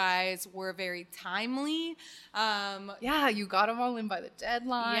participate. You guys were very timely. Yeah, you got them all in by the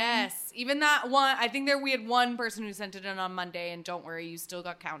deadline. Yes, even that one. I think we had one person who sent it in on Monday, and don't worry, you still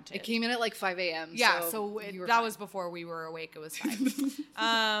got counted. It came in at like 5 a.m. Yeah, so that you were fine. was before we were awake. It was fine.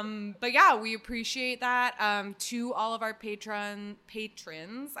 But yeah, we appreciate that. To all of our patrons,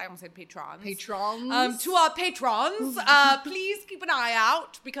 I almost said patrons. Patrons. To our patrons, please keep an eye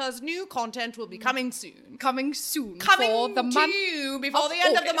out because new content will be coming soon. Coming soon. Coming for the to month you before of the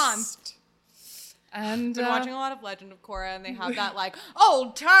end of the August. month. And I've been watching a lot of Legend of Korra, and they have that like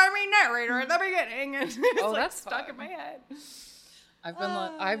old-timey narrator at the beginning, and it's Oh, like that's stuck fun. in my head.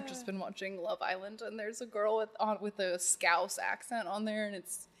 I've just been watching Love Island, and there's a girl with a Scouse accent on there, and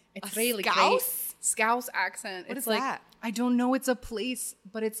it's really Scouse? great. Scouse accent. What it's is like, that? I don't know. It's a place,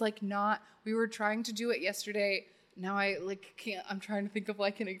 but it's like not. We were trying to do it yesterday. Now I like can't. I'm trying to think of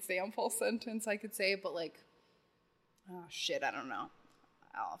like an example sentence I could say, but like, oh shit, I don't know.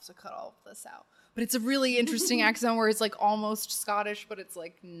 I'll have to cut all of this out. But it's a really interesting accent where it's like almost Scottish, but it's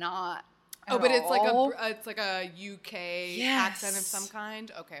like not. Oh, at but it's all. like a UK Yes. accent of some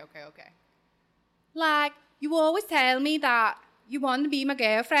kind. Okay. Like, you always tell me that you want to be my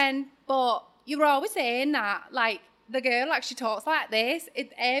girlfriend, but you're always saying that, like, the girl, like, she talks like this.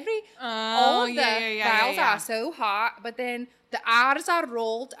 All of the vowels are so hot, but then the R's are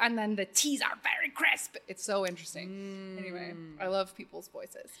rolled, and then the T's are very crisp. It's so interesting. Anyway, I love people's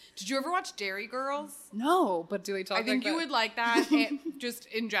voices. Did you ever watch Dairy Girls? No, but do we talk I think like you that? would like that, just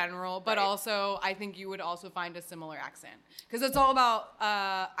in general, but Right. also I think you would also find a similar accent because it's all about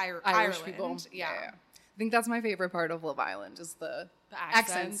Irish Ireland. people. Yeah. I think that's my favorite part of Love Island is the accent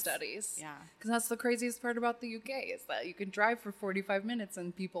accents. studies. Yeah. Because that's the craziest part about the UK is that you can drive for 45 minutes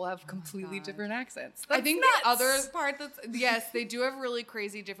and people have completely different accents. I think That's the other nuts. part that's yes, they do have really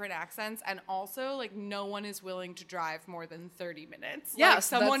crazy different accents, and also like no one is willing to drive more than 30 minutes. Yes, Like,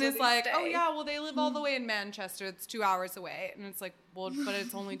 someone that's is what they like, oh say. yeah, well they live all the way in Manchester. It's 2 hours away, and it's like, well, but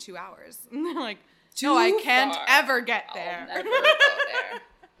it's only 2 hours. And they're like, no, I Too can't far. ever get I'll there. never go there.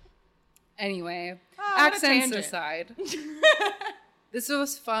 Anyway, what a accents tangent. aside. This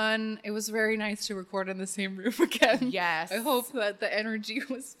was fun. It was very nice to record in the same room again. Yes. I hope that the energy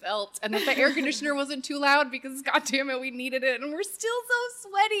was felt and that the air conditioner wasn't too loud because, goddamn it, we needed it and we're still so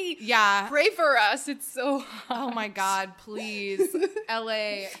sweaty. Yeah. Pray for us. It's so hot. Oh my God, please,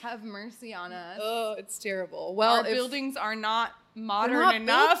 LA, have mercy on us. Oh, it's terrible. Well, Our buildings are not modern not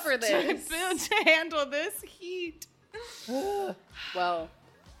enough built for this. to handle this heat. well,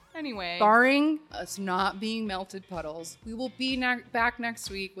 Anyway, barring us not being melted puddles, we will be back next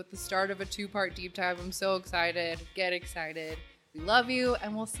week with the start of a 2-part deep dive. I'm so excited. Get excited. We love you,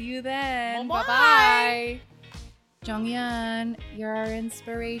 and we'll see you then. Bye-bye. Bye-bye. Jonghyun, you're our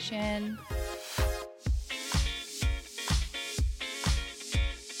inspiration.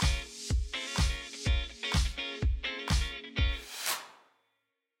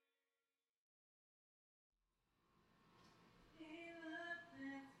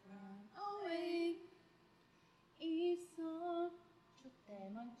 away. 있어 절대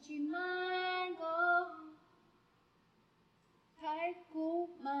멈지 말고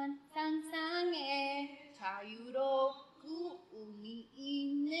달콤한 상상에 자유롭고 의미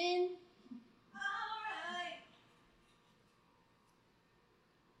있는